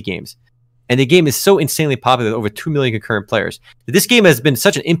PC games. And the game is so insanely popular with over 2 million concurrent players. This game has been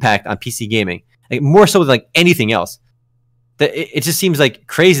such an impact on PC gaming, like more so than like anything else. That it just seems like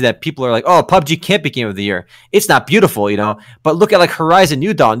crazy that people are like, oh, PUBG can't be Game of the Year. It's not beautiful, but look at like Horizon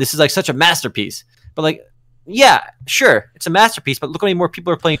New Dawn. This is like such a masterpiece. But like, yeah, sure, it's a masterpiece, but look how many more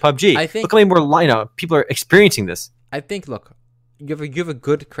people are playing PUBG. Look how many more people are experiencing this. I think, look, you have a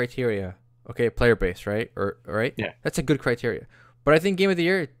good criteria, okay, player base, right? Right? Yeah. That's a good criteria. But I think Game of the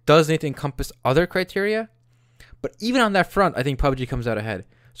Year does need to encompass other criteria. But even on that front, I think PUBG comes out ahead.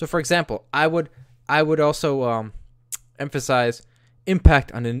 So, for example, I would also emphasize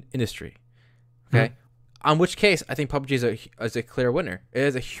impact on the industry. Okay? Mm-hmm. On which case, I think PUBG is a clear winner. It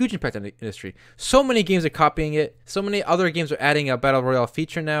has a huge impact on the industry. So many games are copying it. So many other games are adding a Battle Royale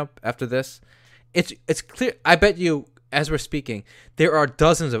feature now after this. It's clear. I bet you, as we're speaking, there are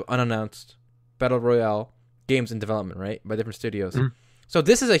dozens of unannounced Battle Royale games in development, right, by different studios. So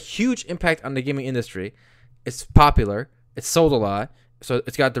this is a huge impact on the gaming industry. It's popular. It's sold a lot. So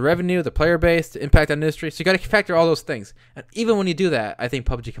it's got the revenue, the player base, the impact on the industry. So you got to factor all those things. And even when you do that, I think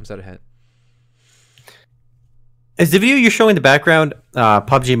PUBG comes out ahead. Is the video you're showing in the background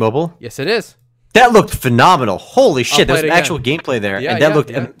PUBG Mobile? Yes, it is. That looked phenomenal. Holy shit, play there was it an again. actual gameplay there, Yeah,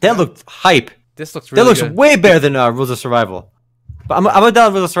 and that looked hype. This looks really That looks good. way better than Rules of Survival. But I'm gonna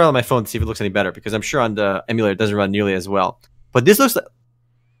download Rules of Survival on my phone to see if it looks any better, because I'm sure on the emulator it doesn't run nearly as well. But this looks like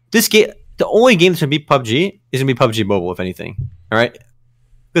this game. The only game that's gonna beat PUBG is gonna be PUBG Mobile, if anything. All right,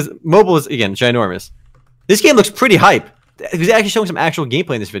 because mobile is again ginormous. This game looks pretty hype. He's actually showing some actual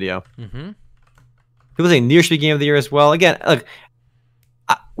gameplay in this video. Mm-hmm. People say near should be game of the year as well. Again, look,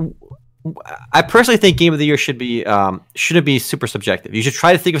 I personally think game of the year shouldn't be super subjective. You should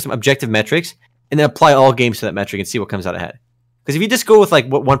try to think of some objective metrics and then apply all games to that metric and see what comes out ahead. Because if you just go with like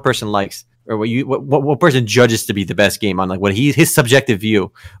what one person likes or what person judges to be the best game on like what his subjective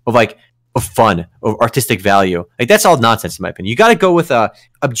view of fun, of artistic value, like that's all nonsense in my opinion. You got to go with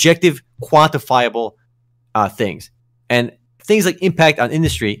objective, quantifiable things, and things like impact on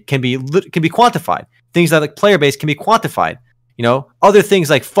industry can be quantified. Things like player base can be quantified. You know, other things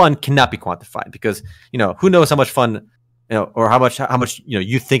like fun cannot be quantified because, you know, who knows how much fun, you know, or how much, you know,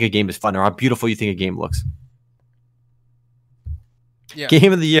 you think a game is fun or how beautiful you think a game looks. Yeah.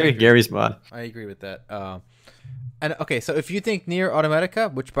 Game of the year, Gary's Mod. I agree with that. And okay, so if you think Nier Automata,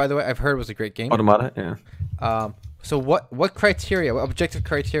 which by the way I've heard was a great game. Automata, yeah. So what criteria, what objective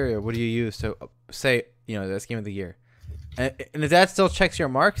criteria would you use to say, you know, that's game of the year? And if that still checks your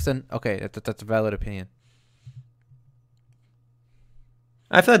marks, then okay, that's a valid opinion.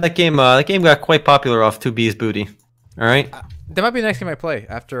 I feel like that game got quite popular off 2B's booty. All right. That might be the next game I play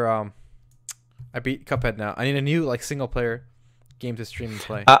after I beat Cuphead. Now I need a new like single player game to stream and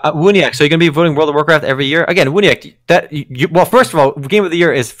play. Wuniak, so you're gonna be voting World of Warcraft every year again. Wuniak, well, first of all, Game of the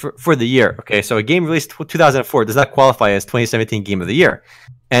Year is for the year. Okay, so a game released 2004 does not qualify as 2017 Game of the Year,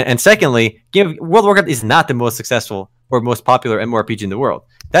 and secondly, World of Warcraft is not the most successful or most popular MMORPG in the world.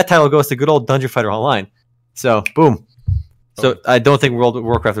 That title goes to good old Dungeon Fighter Online. So boom. So I don't think World of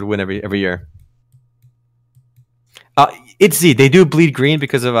Warcraft would win every year. It's Z. They do bleed green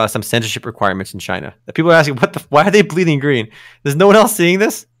because of some censorship requirements in China. People are asking, why are they bleeding green? There's no one else seeing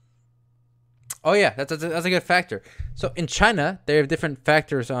this? Oh yeah, that's a good factor. So in China, they have different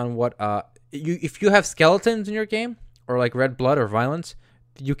factors on what if you have skeletons in your game or like red blood or violence,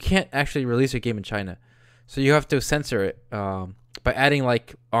 you can't actually release your game in China. So you have to censor it by adding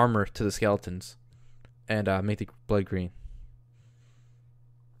like armor to the skeletons and make the blood green.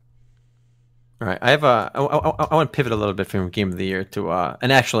 All right, I want to pivot a little bit from Game of the Year to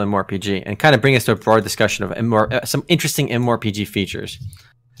an actual MMORPG and kind of bring us to a broad discussion of some interesting MMORPG features.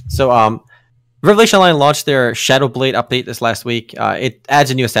 So, Revelation Online launched their Shadowblade update this last week. It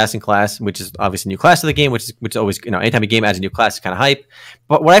adds a new assassin class, which is obviously a new class to the game, which is always, you know, anytime a game adds a new class, it's kind of hype.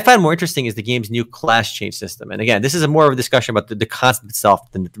 But what I find more interesting is the game's new class change system. And again, this is more of a discussion about the concept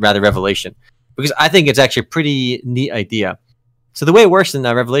itself than rather Revelation, because I think it's actually a pretty neat idea. So the way it works in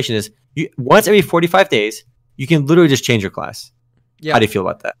Revelation is once every 45 days, you can literally just change your class. Yeah. How do you feel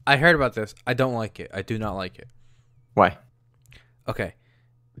about that? I heard about this. I don't like it. I do not like it. Why? Okay.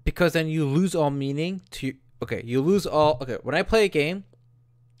 Because then you lose all meaning to... Okay, you lose all... Okay, when I play a game,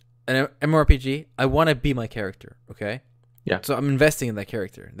 an MMORPG, I want to be my character, okay? Yeah. So I'm investing in that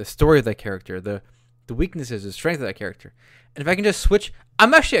character, the story of that character, the weaknesses, the strength of that character. And if I can just switch...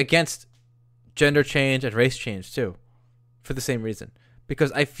 I'm actually against gender change and race change, too, for the same reason.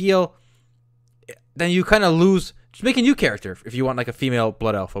 Because I feel... Then you kind of lose... Just make a new character if you want like a female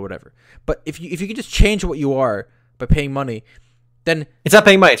blood elf or whatever. But if you can just change what you are by paying money, then... It's not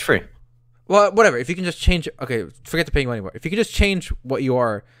paying money, it's free. Well, whatever. If you can just change... Okay, forget the paying money part. If you can just change what you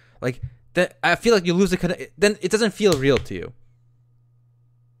are, like, then I feel like you lose the... Then it doesn't feel real to you.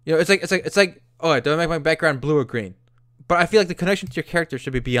 You know, it's like, oh, do I make my background blue or green? But I feel like the connection to your character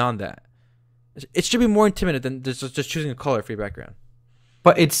should be beyond that. It should be more intimate than just choosing a color for your background.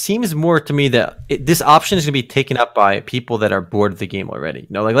 But it seems more to me that this option is going to be taken up by people that are bored of the game already. You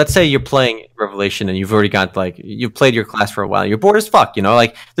know, like let's say you're playing Revelation and you've already got like you've played your class for a while. And you're bored as fuck. You know,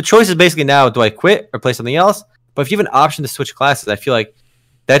 like the choice is basically now: do I quit or play something else? But if you have an option to switch classes, I feel like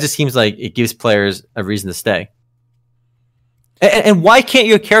that just seems like it gives players a reason to stay. And why can't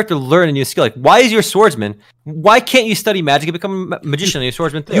your character learn a new skill? Like, why is your swordsman? Why can't you study magic and become a magician and your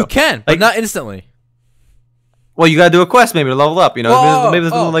swordsman too? You can, but not instantly. Well, you gotta do a quest maybe to level up. You know, maybe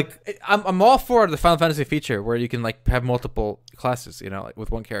there's like I'm all for the Final Fantasy feature where you can like have multiple classes. You know, like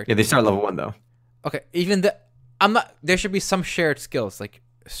with one character. Yeah, they start level 1 though. Okay, even I'm not. There should be some shared skills. Like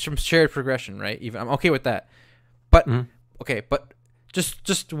some shared progression, right? Even I'm okay with that. But okay, but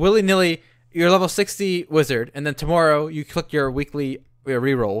just willy nilly, you're a level 60 wizard, and then tomorrow you click your weekly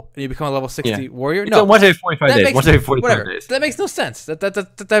reroll and you become a level 60 warrior. No, once every 45 days. Once every 45 whatever. days. That makes no sense.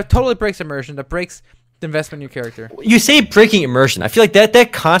 That totally breaks immersion. That breaks the investment in your character. You say breaking immersion. I feel like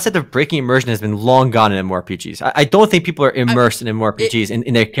that concept of breaking immersion has been long gone in MMORPGs. I don't think people are immersed in MMORPGs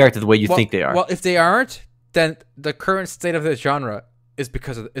in their character the way you think they are. Well, if they aren't, then the current state of the genre is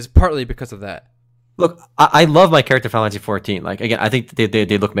partly because of that. Look, I love my character Final Fantasy 14. Like, again, I think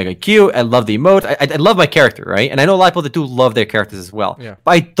they look mega cute. I love the emote. I love my character, right? And I know a lot of people that do love their characters as well. Yeah.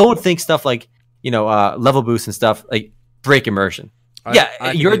 But I don't think stuff like, level boosts and stuff like break immersion.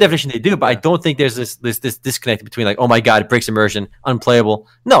 I your definition they do, but I don't think there's this disconnect between like, oh my god, it breaks immersion, unplayable.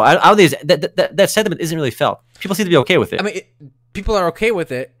 No, I don't think that sentiment isn't really felt. People seem to be okay with it. I mean, people are okay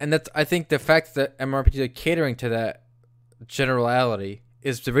with it, and that's I think the fact that MMORPGs are catering to that generality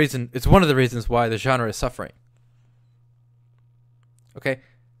is the reason. It's one of the reasons why the genre is suffering. Okay.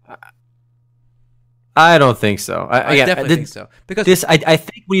 I don't think so. I definitely think so. Because I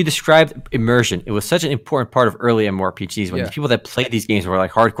think when you described immersion, it was such an important part of early MMORPGs when the people that played these games were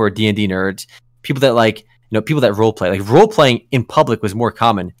like hardcore D&D nerds, people that people that role play. Like role playing in public was more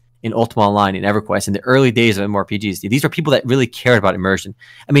common in Ultima Online and EverQuest in the early days of MMORPGs. These are people that really cared about immersion.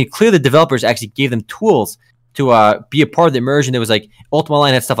 I mean, clearly the developers actually gave them tools to be a part of the immersion. There was like Ultima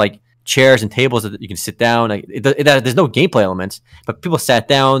Online had stuff like chairs and tables that you can sit down. Like there's no gameplay elements, but people sat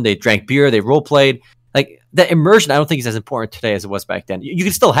down, they drank beer, they role played. Like that immersion, I don't think is as important today as it was back then. You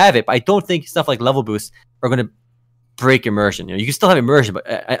can still have it, but I don't think stuff like level boosts are going to break immersion. You can still have immersion, but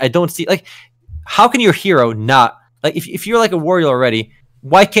I don't see like how can your hero not like if you're like a warrior already,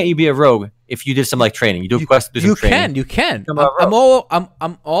 why can't you be a rogue if you did some like training? You do a quest, do some training. You can.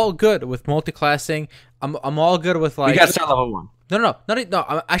 I'm all good with multi-classing. I'm all good with like. You got to start level 1.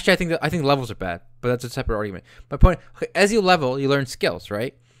 No. Actually, I think levels are bad, but that's a separate argument. My point: as you level, you learn skills,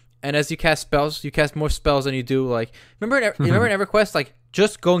 right? And as you cast spells, you cast more spells than you do. Like remember in EverQuest, like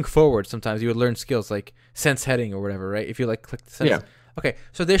just going forward, sometimes you would learn skills like sense heading or whatever, right? If you like click the sense. Yeah. Okay,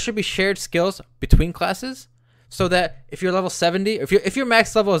 so there should be shared skills between classes, so that if you're level 70, if you're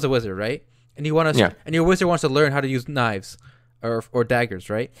max level as a wizard, right, and you want to, and your wizard wants to learn how to use knives or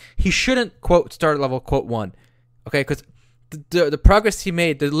daggers, right? He shouldn't quote start level quote 1, okay? Because the progress he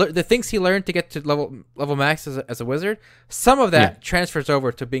made, the things he learned to get to level max as a wizard, some of that transfers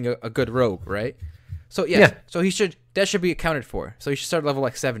over to being a good rogue, right? So so that should be accounted for. So he should start level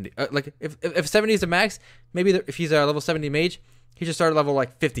like 70. Like if 70 is the max, maybe if he's a level 70 mage, he should start level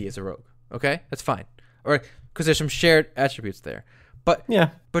like 50 as a rogue. Okay, that's fine. Or because there's some shared attributes there. But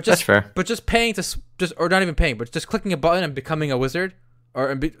that's fair. But just paying or not even paying, but just clicking a button and becoming a wizard,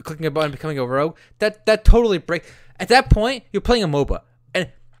 or clicking a button and becoming a rogue, that totally breaks. At that point, you're playing a MOBA. And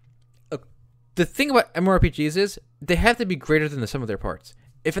the thing about MMORPGs is they have to be greater than the sum of their parts.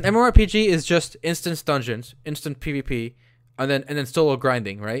 If an MMORPG is just instant dungeons, instant PvP, and then solo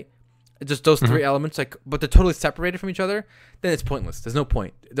grinding, right? Just those three elements, but they're totally separated from each other, then it's pointless. There's no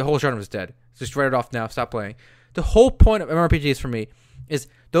point. The whole genre is dead. Just write it off now. Stop playing. The whole point of MMORPGs for me is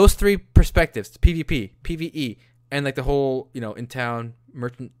those three perspectives: PvP, PvE, and like the whole in town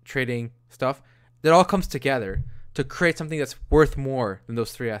merchant trading stuff. That all comes together to create something that's worth more than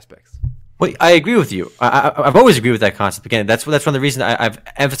those three aspects. Well, I agree with you. I've always agreed with that concept. Again, that's one of the reasons I've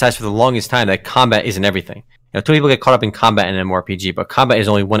emphasized for the longest time that combat isn't everything. Too many people get caught up in combat in an MMORPG, but combat is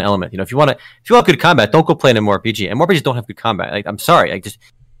only one element. If you want good combat, don't go play an MMORPG. MMORPGs don't have good combat. Like, I'm sorry. If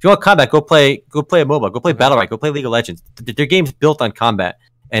you want combat, go play a MOBA, go play Battlerite, go play League of Legends. Their games built on combat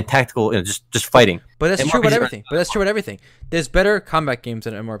and tactical, just fighting. But that's true about everything. There's better combat games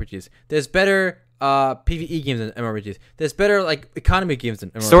than MMORPGs. There's better PvE games than MMORPGs. There's better like economy games than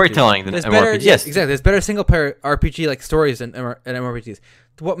MMORPGs. Storytelling than MMORPGs. Yes, exactly. There's better single player RPG like stories than MMORPGs.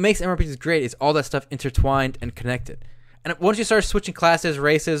 What makes MMORPGs great is all that stuff intertwined and connected. And once you start switching classes,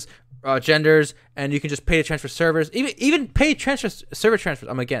 races, genders, and you can just pay to transfer servers, even pay server transfers,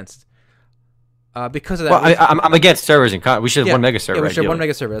 I'm against. Because of that. Well, I'm against servers and we should have one mega server. Yeah, we should have one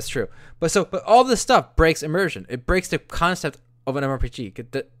mega server. That's true. But all this stuff breaks immersion. It breaks the concept of an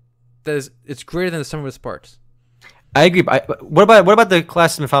MMORPG. It's greater than the sum of its parts. I agree. But what about the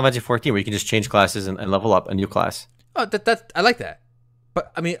classes in Final Fantasy 14 where you can just change classes and level up a new class? Oh, I like that. But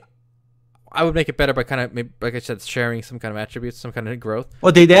I mean, I would make it better by kind of, maybe, like I said, sharing some kind of attributes, some kind of growth.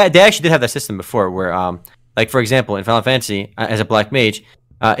 Well, they actually did have that system before, where like for example, in Final Fantasy, as a black mage,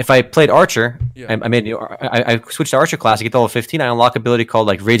 if I played Archer, I switched to Archer class. I get to level 15. I unlock an ability called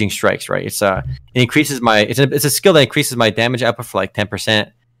like Raging Strikes. Right? It increases my. It's a skill that increases my damage output for like 10%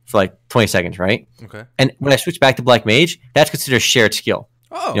 for like 20 seconds. Right? Okay. And when I switch back to black mage, that's considered a shared skill.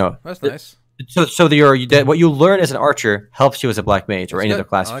 Oh, You know, that's nice. So what you learn as an archer helps you as a black mage or That's any other good.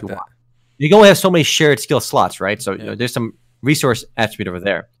 class I if like you that. want. You can only have so many shared skill slots, right? So Yeah. there's some resource attribute over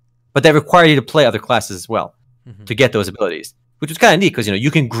there, but they require you to play other classes as well Mm-hmm. to get those abilities, which is kind of neat because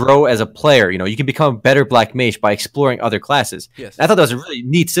you can grow as a player. You can become a better black mage by exploring other classes. Yes. And I thought that was a really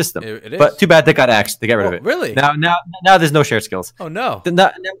neat system. It But is. too bad they got axed. They got rid of Oh, it. really? Now there's no shared skills. Oh no.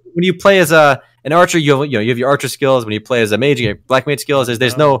 Now, when you play as an archer, you have your archer skills. When you play as a mage, you have black mage skills.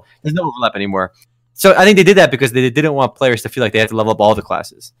 There's no overlap anymore. So I think they did that because they didn't want players to feel like they had to level up all the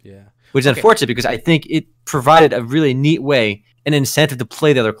classes, Yeah. which is Okay. unfortunate because I think it provided a really neat way, an incentive to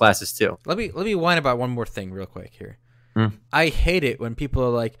play the other classes too. Let me whine about one more thing real quick here. Mm. I hate it when people are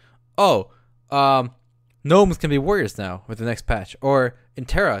like, "Oh, gnomes can be warriors now with the next patch," or in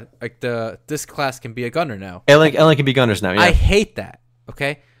Terra, like this class can be a gunner now. Ellen can be gunners now. Yeah. I hate that.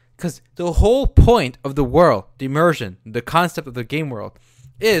 Okay, because the whole point of the world, the immersion, the concept of the game world,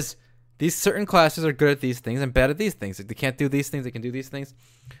 is these certain classes are good at these things and bad at these things. If they can't do these things, they can do these things.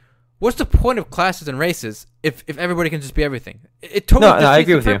 What's the point of classes and races if everybody can just be everything? It totally defeats I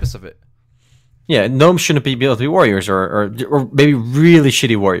agree with the you. purpose of it. Yeah, gnomes shouldn't be able to be warriors, or maybe really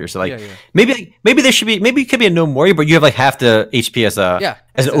shitty warriors. Like Yeah. maybe there should be you could be a gnome warrior, but you have like half the HP as an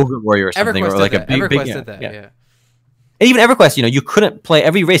that's it. ogre warrior or something, EverQuest or like did a that. big EverQuest big did that. Yeah. And even EverQuest, you couldn't play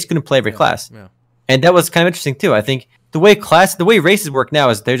every race, couldn't play every class, Yeah. and that was kind of interesting too. I think the way races work now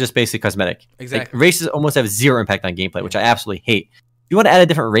is they're just basically cosmetic. Exactly. Like, races almost have zero impact on gameplay, which I absolutely hate. If you want to add a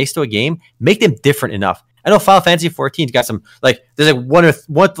different race to a game, make them different enough. I know Final Fantasy 14's got some there's like one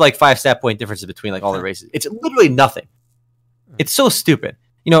to like 5 stat point differences between like all the races. It's literally nothing. It's so stupid.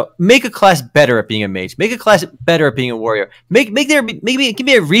 Make a class better at being a mage. Make a class better at being a warrior. Maybe give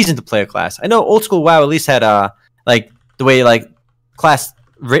me a reason to play a class. I know old school WoW at least had like the way like class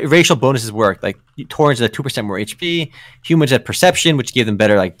racial bonuses worked. Like Taurens had 2% more HP. Humans had perception, which gave them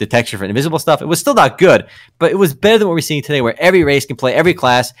better like detection for invisible stuff. It was still not good, but it was better than what we're seeing today, where every race can play every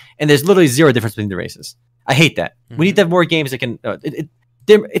class, and there's literally zero difference between the races. I hate that. We need to have more games that can.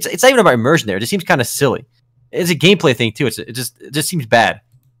 It's not even about immersion there. It just seems kind of silly. It's a gameplay thing too. It just seems bad.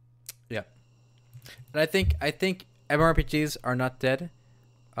 Yeah, and I think MMORPGs are not dead.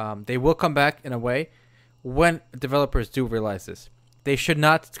 They will come back in a way when developers do realize this. They should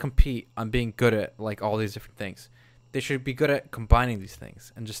not compete on being good at like all these different things. They should be good at combining these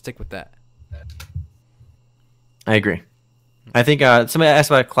things and just stick with that. I agree. I think somebody asked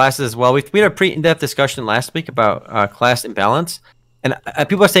about classes as well. We had a pretty in-depth discussion last week about class imbalance, and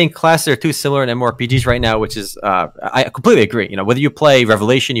people are saying classes are too similar in MMORPGs right now, which is I completely agree. You know, whether you play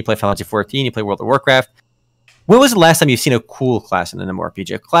Revelation, you play Final Fantasy 14, you play World of Warcraft. When was the last time you've seen a cool class in an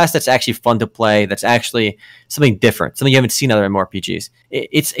MMORPG? A class that's actually fun to play, that's actually something different, something you haven't seen in other MMORPGs.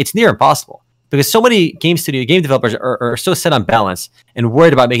 It's near impossible because so many game developers are so set on balance and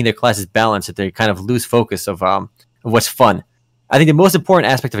worried about making their classes balanced that they kind of lose focus of what's fun. I think the most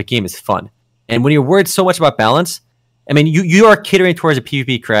important aspect of a game is fun. And when you're worried so much about balance, I mean, you are catering towards a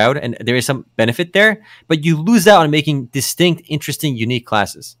PvP crowd, and there is some benefit there, but you lose out on making distinct, interesting, unique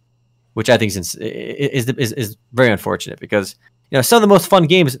classes, which I think is very unfortunate because some of the most fun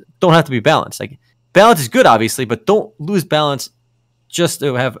games don't have to be balanced. Like balance is good, obviously, but don't lose balance just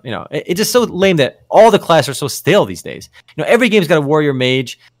to have it's just so lame that all the classes are so stale these days. Every game's got a warrior,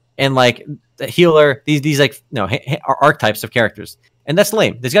 mage, and like the healer. These like archetypes of characters, and that's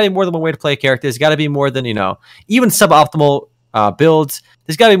lame. There's got to be more than one way to play a character. There's got to be more than even suboptimal builds.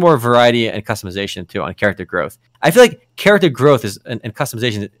 There's got to be more variety and customization too on character growth. I feel like character growth and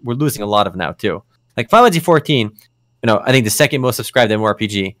customization we're losing a lot of now too. Like Final Fantasy 14, I think the second most subscribed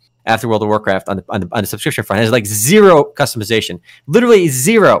MMORPG after World of Warcraft on the subscription front has like zero customization, literally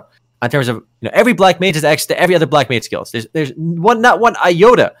zero in terms of every black mage has access to every other black mage skills. There's not one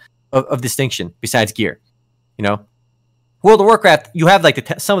iota of distinction besides gear. World of Warcraft, you have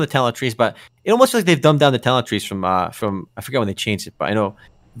like some of the talent trees, but it almost feels like they've dumbed down the talent trees from I forget when they changed it, but I know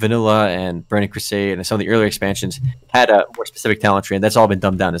Vanilla and Burning Crusade and some of the earlier expansions had a more specific talent tree, and that's all been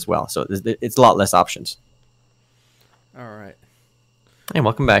dumbed down as well. So it's a lot less options. All right. Hey,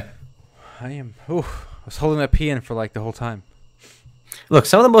 welcome back. I was holding that pee in for like the whole time. Look,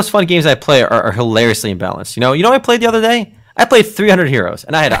 some of the most fun games I play are hilariously imbalanced. You know what I played the other day? I played 300 Heroes,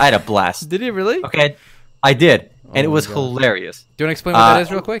 and I had a blast. Did you really? Okay, I did, and it my was God. hilarious. Do you want to explain what that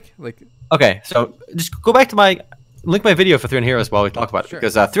is real quick? Like, Okay, so just go back to link my video for 300 Heroes while we talk about it, Sure.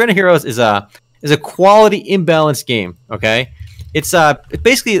 because 300 Heroes is a quality imbalanced game. Okay, it's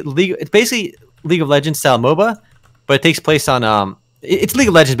basically League of Legends style MOBA, but it takes place on it's League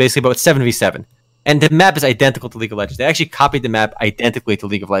of Legends basically, but it's 7v7. And the map is identical to League of Legends. They actually copied the map identically to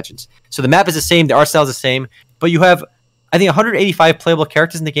League of Legends. So the map is the same, the art style is the same, but you have I think 185 playable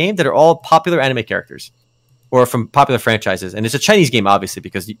characters in the game that are all popular anime characters or from popular franchises. And it's a Chinese game, obviously,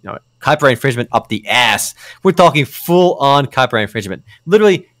 because copyright infringement up the ass. We're talking full-on copyright infringement.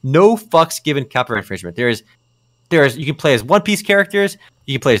 Literally no fucks given copyright infringement. There's you can play as One Piece characters,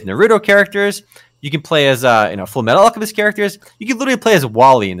 you can play as Naruto characters, you can play as Full Metal Alchemist characters. You can literally play as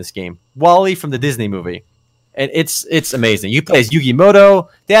Wally in this game. Wally from the Disney movie. And it's amazing. You play as Yugimoto.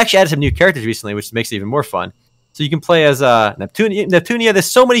 They actually added some new characters recently, which makes it even more fun. So you can play as Neptunia. There's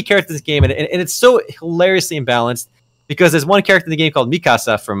so many characters in this game, and it's so hilariously imbalanced because there's one character in the game called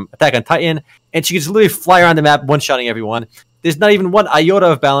Mikasa from Attack on Titan, and she can just literally fly around the map one-shotting everyone. There's not even one iota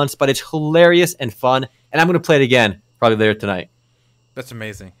of balance, but it's hilarious and fun, and I'm going to play it again probably later tonight. That's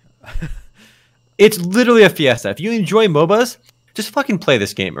amazing. It's literally a fiesta. If you enjoy MOBAs, just fucking play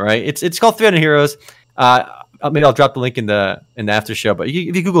this game, all right? It's called 300 Heroes. Maybe I'll drop the link in the after show, but if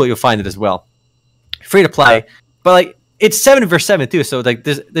you Google it, you'll find it as well. Free to play, but like it's 7 versus 7 too, so like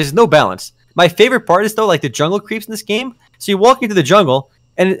there's no balance. My favorite part is though like the jungle creeps in this game. So you walk into the jungle,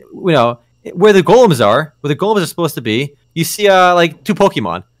 and where the golems are supposed to be, you see like 2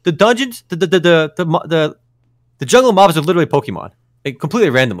 Pokemon. The dungeons, the jungle mobs are literally Pokemon, like completely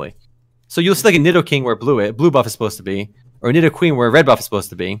randomly. So you'll see like a Nidoking where blue buff is supposed to be, or a Nidoqueen where red buff is supposed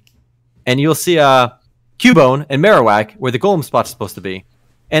to be, and you'll see Cubone and Marowak where the golem spot is supposed to be.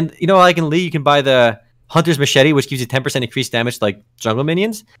 And like in League, you can buy the Hunter's Machete, which gives you 10% increased damage to like jungle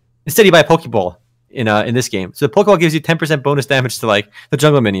minions. Instead, you buy a Pokeball in this game. So the Pokeball gives you 10% bonus damage to like the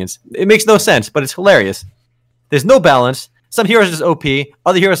jungle minions. It makes no sense, but it's hilarious. There's no balance. Some heroes are just OP.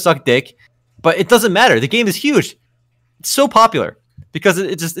 Other heroes suck dick. But it doesn't matter. The game is huge. It's so popular because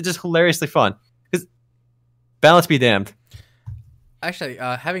it's just hilariously fun. Because balance be damned. Actually,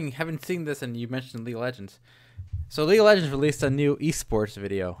 having seen this, and you mentioned League of Legends. So League of Legends released a new esports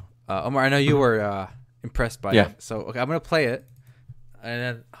video. Omar, I know you were impressed by it. So okay, I'm gonna play it. And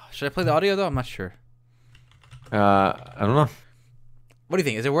then, should I play the audio though? I'm not sure. I don't know. What do you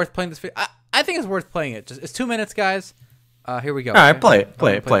think? Is it worth playing this video? I think it's worth playing it. It's 2 minutes, guys. Here we go. All right, play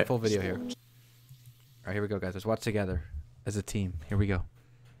it. Full video here. All right, here we go, guys. Let's watch together as a team. Here we go.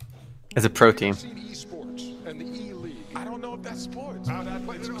 As a pro team. Esports and the E-League. I don't know if that's sports.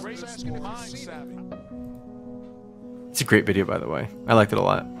 It's great mind savvy. It's a great video, by the way. I liked it a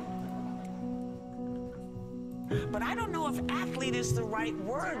lot. But I don't know if athlete is the right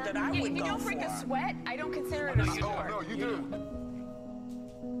word that I would go for. If you don't break a sweat, I don't consider it a sport. No, you do.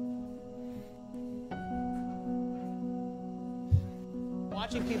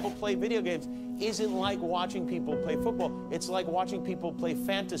 Watching people play video games isn't like watching people play football. It's like watching people play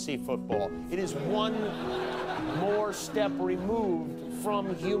fantasy football. It is one more step removed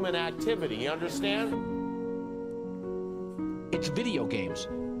from human activity. You understand? It's video games.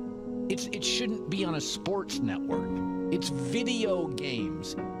 It shouldn't be on a sports network. It's video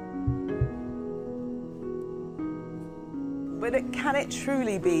games. But can it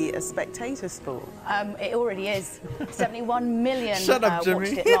truly be a spectator sport? It already is. 71 million Shut up, Jimmy.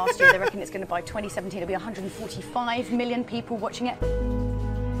 watched it last year. They reckon it's going to, by 2017, it'll be 145 million people watching it.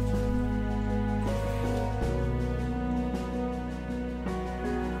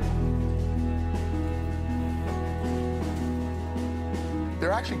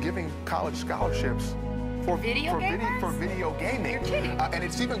 They're actually giving college scholarships for video gaming. You're kidding. And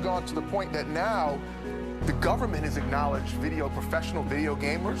it's even gone to the point that now the government has acknowledged professional video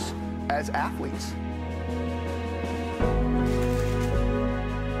gamers as athletes.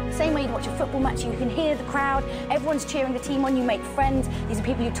 Same way you watch a football match, you can hear the crowd, everyone's cheering the team on, you make friends, these are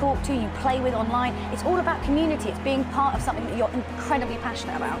people you talk to, you play with online. It's all about community, it's being part of something that you're incredibly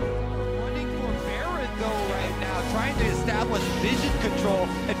passionate about. Running for Barrett though right now, trying to establish vision control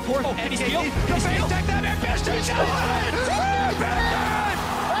and force NKD to take that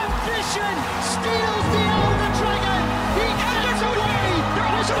Ambition steals the Elder Dragon! He gets away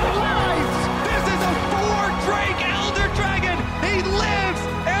with the lives! This is a 4-Drake Elder Dragon! He lives!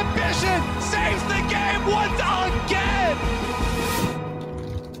 Ambition saves the game once again!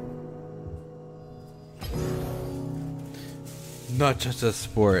 Not just a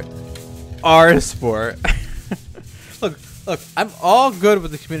sport. Our sport. Look, I'm all good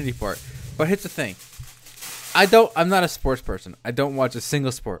with the community part, but here's the thing. I'm not a sports person. I don't watch a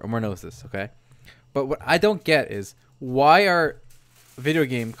single sport. Omar knows this, okay? But what I don't get is why are video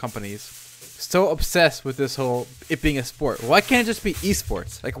game companies so obsessed with this whole it being a sport? Why can't it just be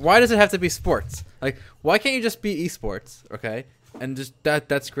esports? Like, why does it have to be sports? Like, why can't you just be esports, okay? And just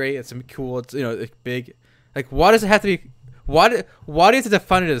that's great. It's cool. It's it's big. Like, why does it have to be? Why do you have to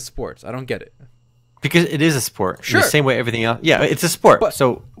define it as sports? I don't get it. Because it is a sport. Sure. In the same way everything else. Yeah, it's a sport. But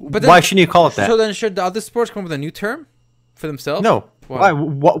so then, why shouldn't you call it that? So then should the other sports come up with a new term? for themselves? No. Why?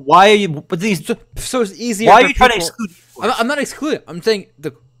 Why are you? But these. So it's easier. Why for are you trying to people- exclude? I'm not excluding. I'm saying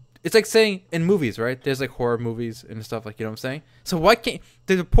it's like saying in movies, right? There's like horror movies and stuff, like, you know what I'm saying. So why can't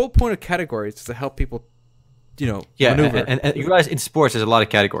the whole point of categories is to help people, Yeah, maneuver. and you realize in sports there's a lot of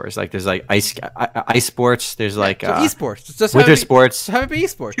categories. Like there's like ice sports. There's like So esports. It's just winter have it be- sports. Have it be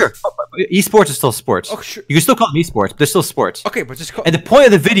esports. Sure, esports is still sports. Oh, sure. You can still call them esports, but they're still sports. Okay, but just call. And the point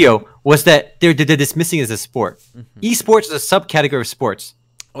of the video was that they're dismissing it as a sport. Mm-hmm. Esports is a subcategory of sports.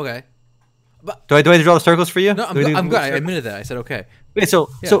 Okay. Do I draw the circles for you? No, Do we do I'm good. I circles? admitted that. I said okay. Okay, so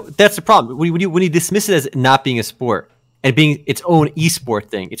that's the problem. When you dismiss it as not being a sport and being its own esport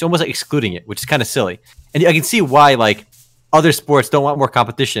thing, it's almost like excluding it, which is kind of silly. And I can see why like other sports don't want more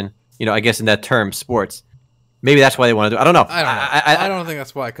competition. I guess in that term, sports. Maybe that's why they want to do. I don't know. I don't know. I don't think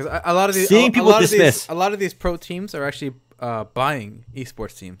that's why, because a lot of these Seeing people dismiss. a lot of these pro teams are actually buying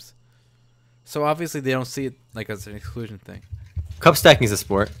esports teams, so obviously they don't see it like as an exclusion thing. Cup stacking is a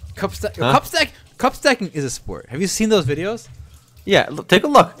sport. Cup Huh? stacking is a sport. Have you seen those videos? Yeah, take a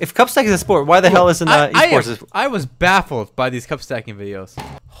look. If cup stacking is a sport, why the hell isn't esports? I was baffled by these cup stacking videos.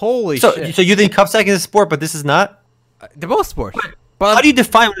 Holy So shit! you think cup stacking is a sport, but this is not? They're both sports. But how do you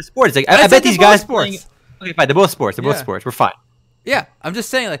define what a sport is? Like, I said bet these they're both guys. sports. Okay, fine. They're both sports. They're both Yeah. sports. We're fine. Yeah, I'm just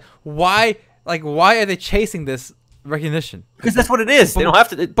saying, like, why are they chasing this recognition? Because that's what it is. They don't have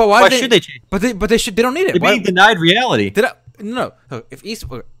to. But why should they change? But they should. They don't need it. They're being denied reality. No. Look, if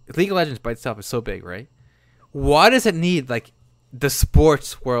League of Legends by itself is so big, right? Why does it need like the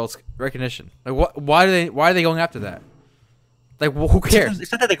sports world's recognition? Like, why are they going after that? Like, who cares?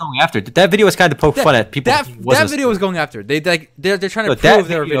 It's not that they're going after it. That video was kind of poke fun at people. That video was going after it. They're trying to No, that prove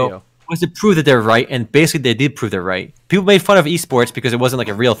their video. was to prove that they're right, and basically they did prove they're right. People made fun of esports because it wasn't like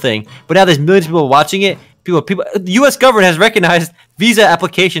a real thing, but now there's millions of people watching it. The U.S. government has recognized visa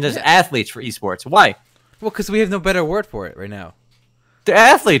applications as athletes for esports. Why? Well, because we have no better word for it right now. They're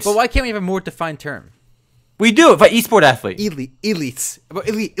athletes. But why can't we have a more defined term? We do, but esport athlete. Elites. But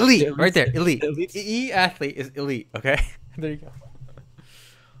elite, right there. Elite. E-athlete is elite, okay? There you go.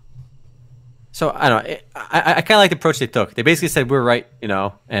 So I don't know. I kind of like the approach they took. They basically said we're right,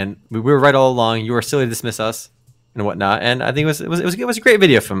 and we were right all along. You were silly to dismiss us and whatnot. And I think it was a great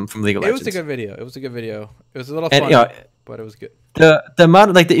video from League of Legends. It was a good video. It was a little And, fun, but it was good. The amount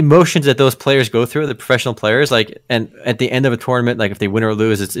of the emotions that those players go through, the professional players, and at the end of a tournament, like if they win or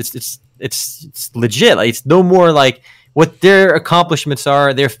lose, it's legit. Like it's no more like what their accomplishments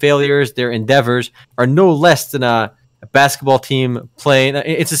are, their failures, their endeavors are no less than a basketball team playing.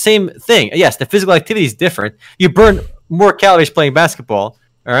 It's the same thing. Yes, the physical activity is different. You burn more calories playing basketball.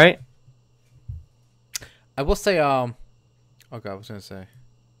 All right. I will say, oh god, I was gonna say.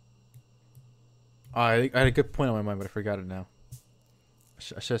 I had a good point on my mind, but I forgot it now.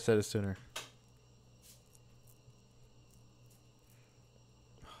 I should have said it sooner.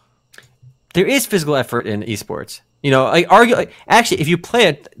 There is physical effort in esports. Actually, if you play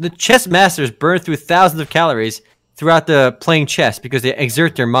it, the chess masters burn through thousands of calories throughout the playing chess because they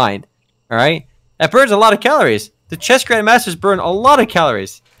exert their mind. All right, that burns a lot of calories. The chess grandmasters burn a lot of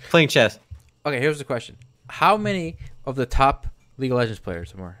calories playing chess. Okay, here's the question: how many of the top League of Legends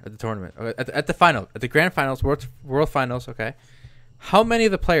players are at the tournament, at the final, at the grand finals, world finals? Okay, how many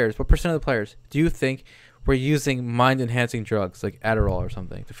of the players? What percent of the players do you think were using mind-enhancing drugs like Adderall or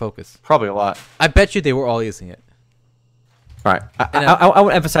something to focus? Probably a lot. I bet you they were all using it. All right, I want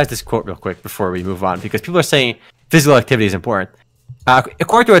to emphasize this quote real quick before we move on because people are saying physical activity is important.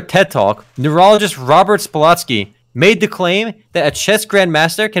 According to a TED Talk, neurologist Robert Spolatsky made the claim that a chess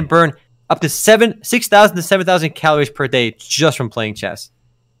grandmaster can burn up to 6,000 to 7,000 calories per day just from playing chess.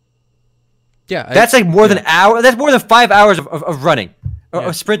 Yeah, that's like more than an hour. That's more than 5 hours of running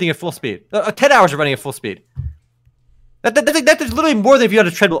or sprinting at full speed. 10 hours of running at full speed. That's literally more than if you had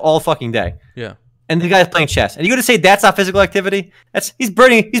a treadmill all fucking day. Yeah. And the guy's playing chess, and you're gonna say that's not physical activity? He's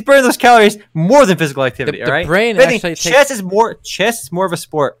burning those calories more than physical activity. All right. Brain actually chess is more of a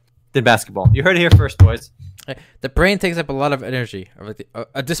sport than basketball. You heard it here first, boys. The brain takes up a lot of energy, or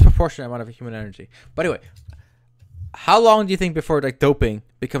a disproportionate amount of human energy. But anyway, how long do you think before doping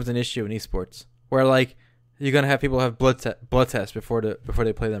becomes an issue in esports, where you're gonna have people have blood tests before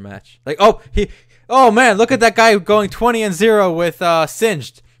they play their match? Like, oh man, look at that guy going 20-0 with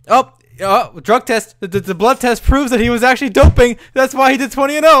Singed. Drug test. The blood test proves that he was actually doping. That's why he did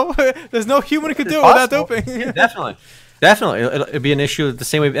 20-0. There's no human who could do it without doping. Yeah, definitely. It'll be an issue the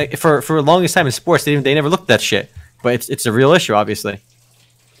same way. For the longest time in sports, they never looked at that shit. But it's a real issue, obviously.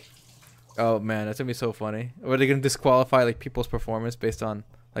 Oh man, that's gonna be so funny. Are they gonna disqualify people's performance based on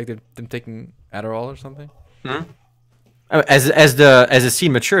them taking Adderall or something? Hmm? As the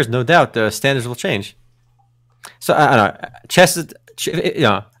scene matures, no doubt the standards will change. So I don't know. Chess is,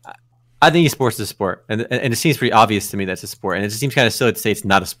 I think esports is a sport, and it seems pretty obvious to me that's a sport, and it just seems kind of silly to say it's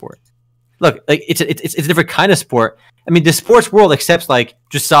not a sport. Look, like it's a different kind of sport. I mean, the sports world accepts like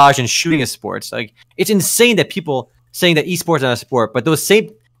dressage and shooting as sports. Like it's insane that people saying that esports is not a sport, but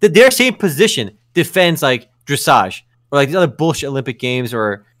their same position defends like dressage or like these other bullshit Olympic games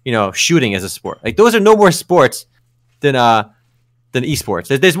or shooting as a sport. Like those are no more sports than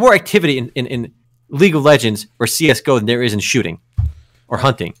esports. There's more activity in League of Legends or CS:GO than there is in shooting or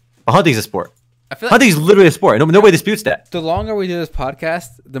hunting. But hunting is a sport. I feel like hunting is literally a sport. Nobody disputes that. The longer we do this podcast,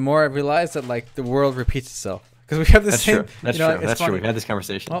 the more I realize that like the world repeats itself because we have the same. True. That's true. That's true. We've had this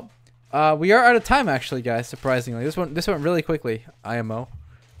conversation. Well, we are out of time actually, guys. Surprisingly, this went really quickly. IMO.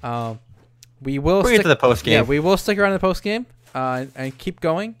 We will stick to the post game. Yeah, we will stick around in the post game and keep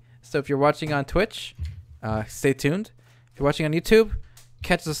going. So if you're watching on Twitch, stay tuned. If you're watching on YouTube,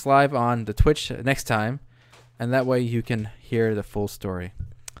 catch us live on the Twitch next time, and that way you can hear the full story.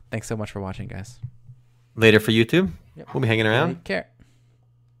 Thanks so much for watching, guys. Later for YouTube. Yep. We'll be hanging around. Take care.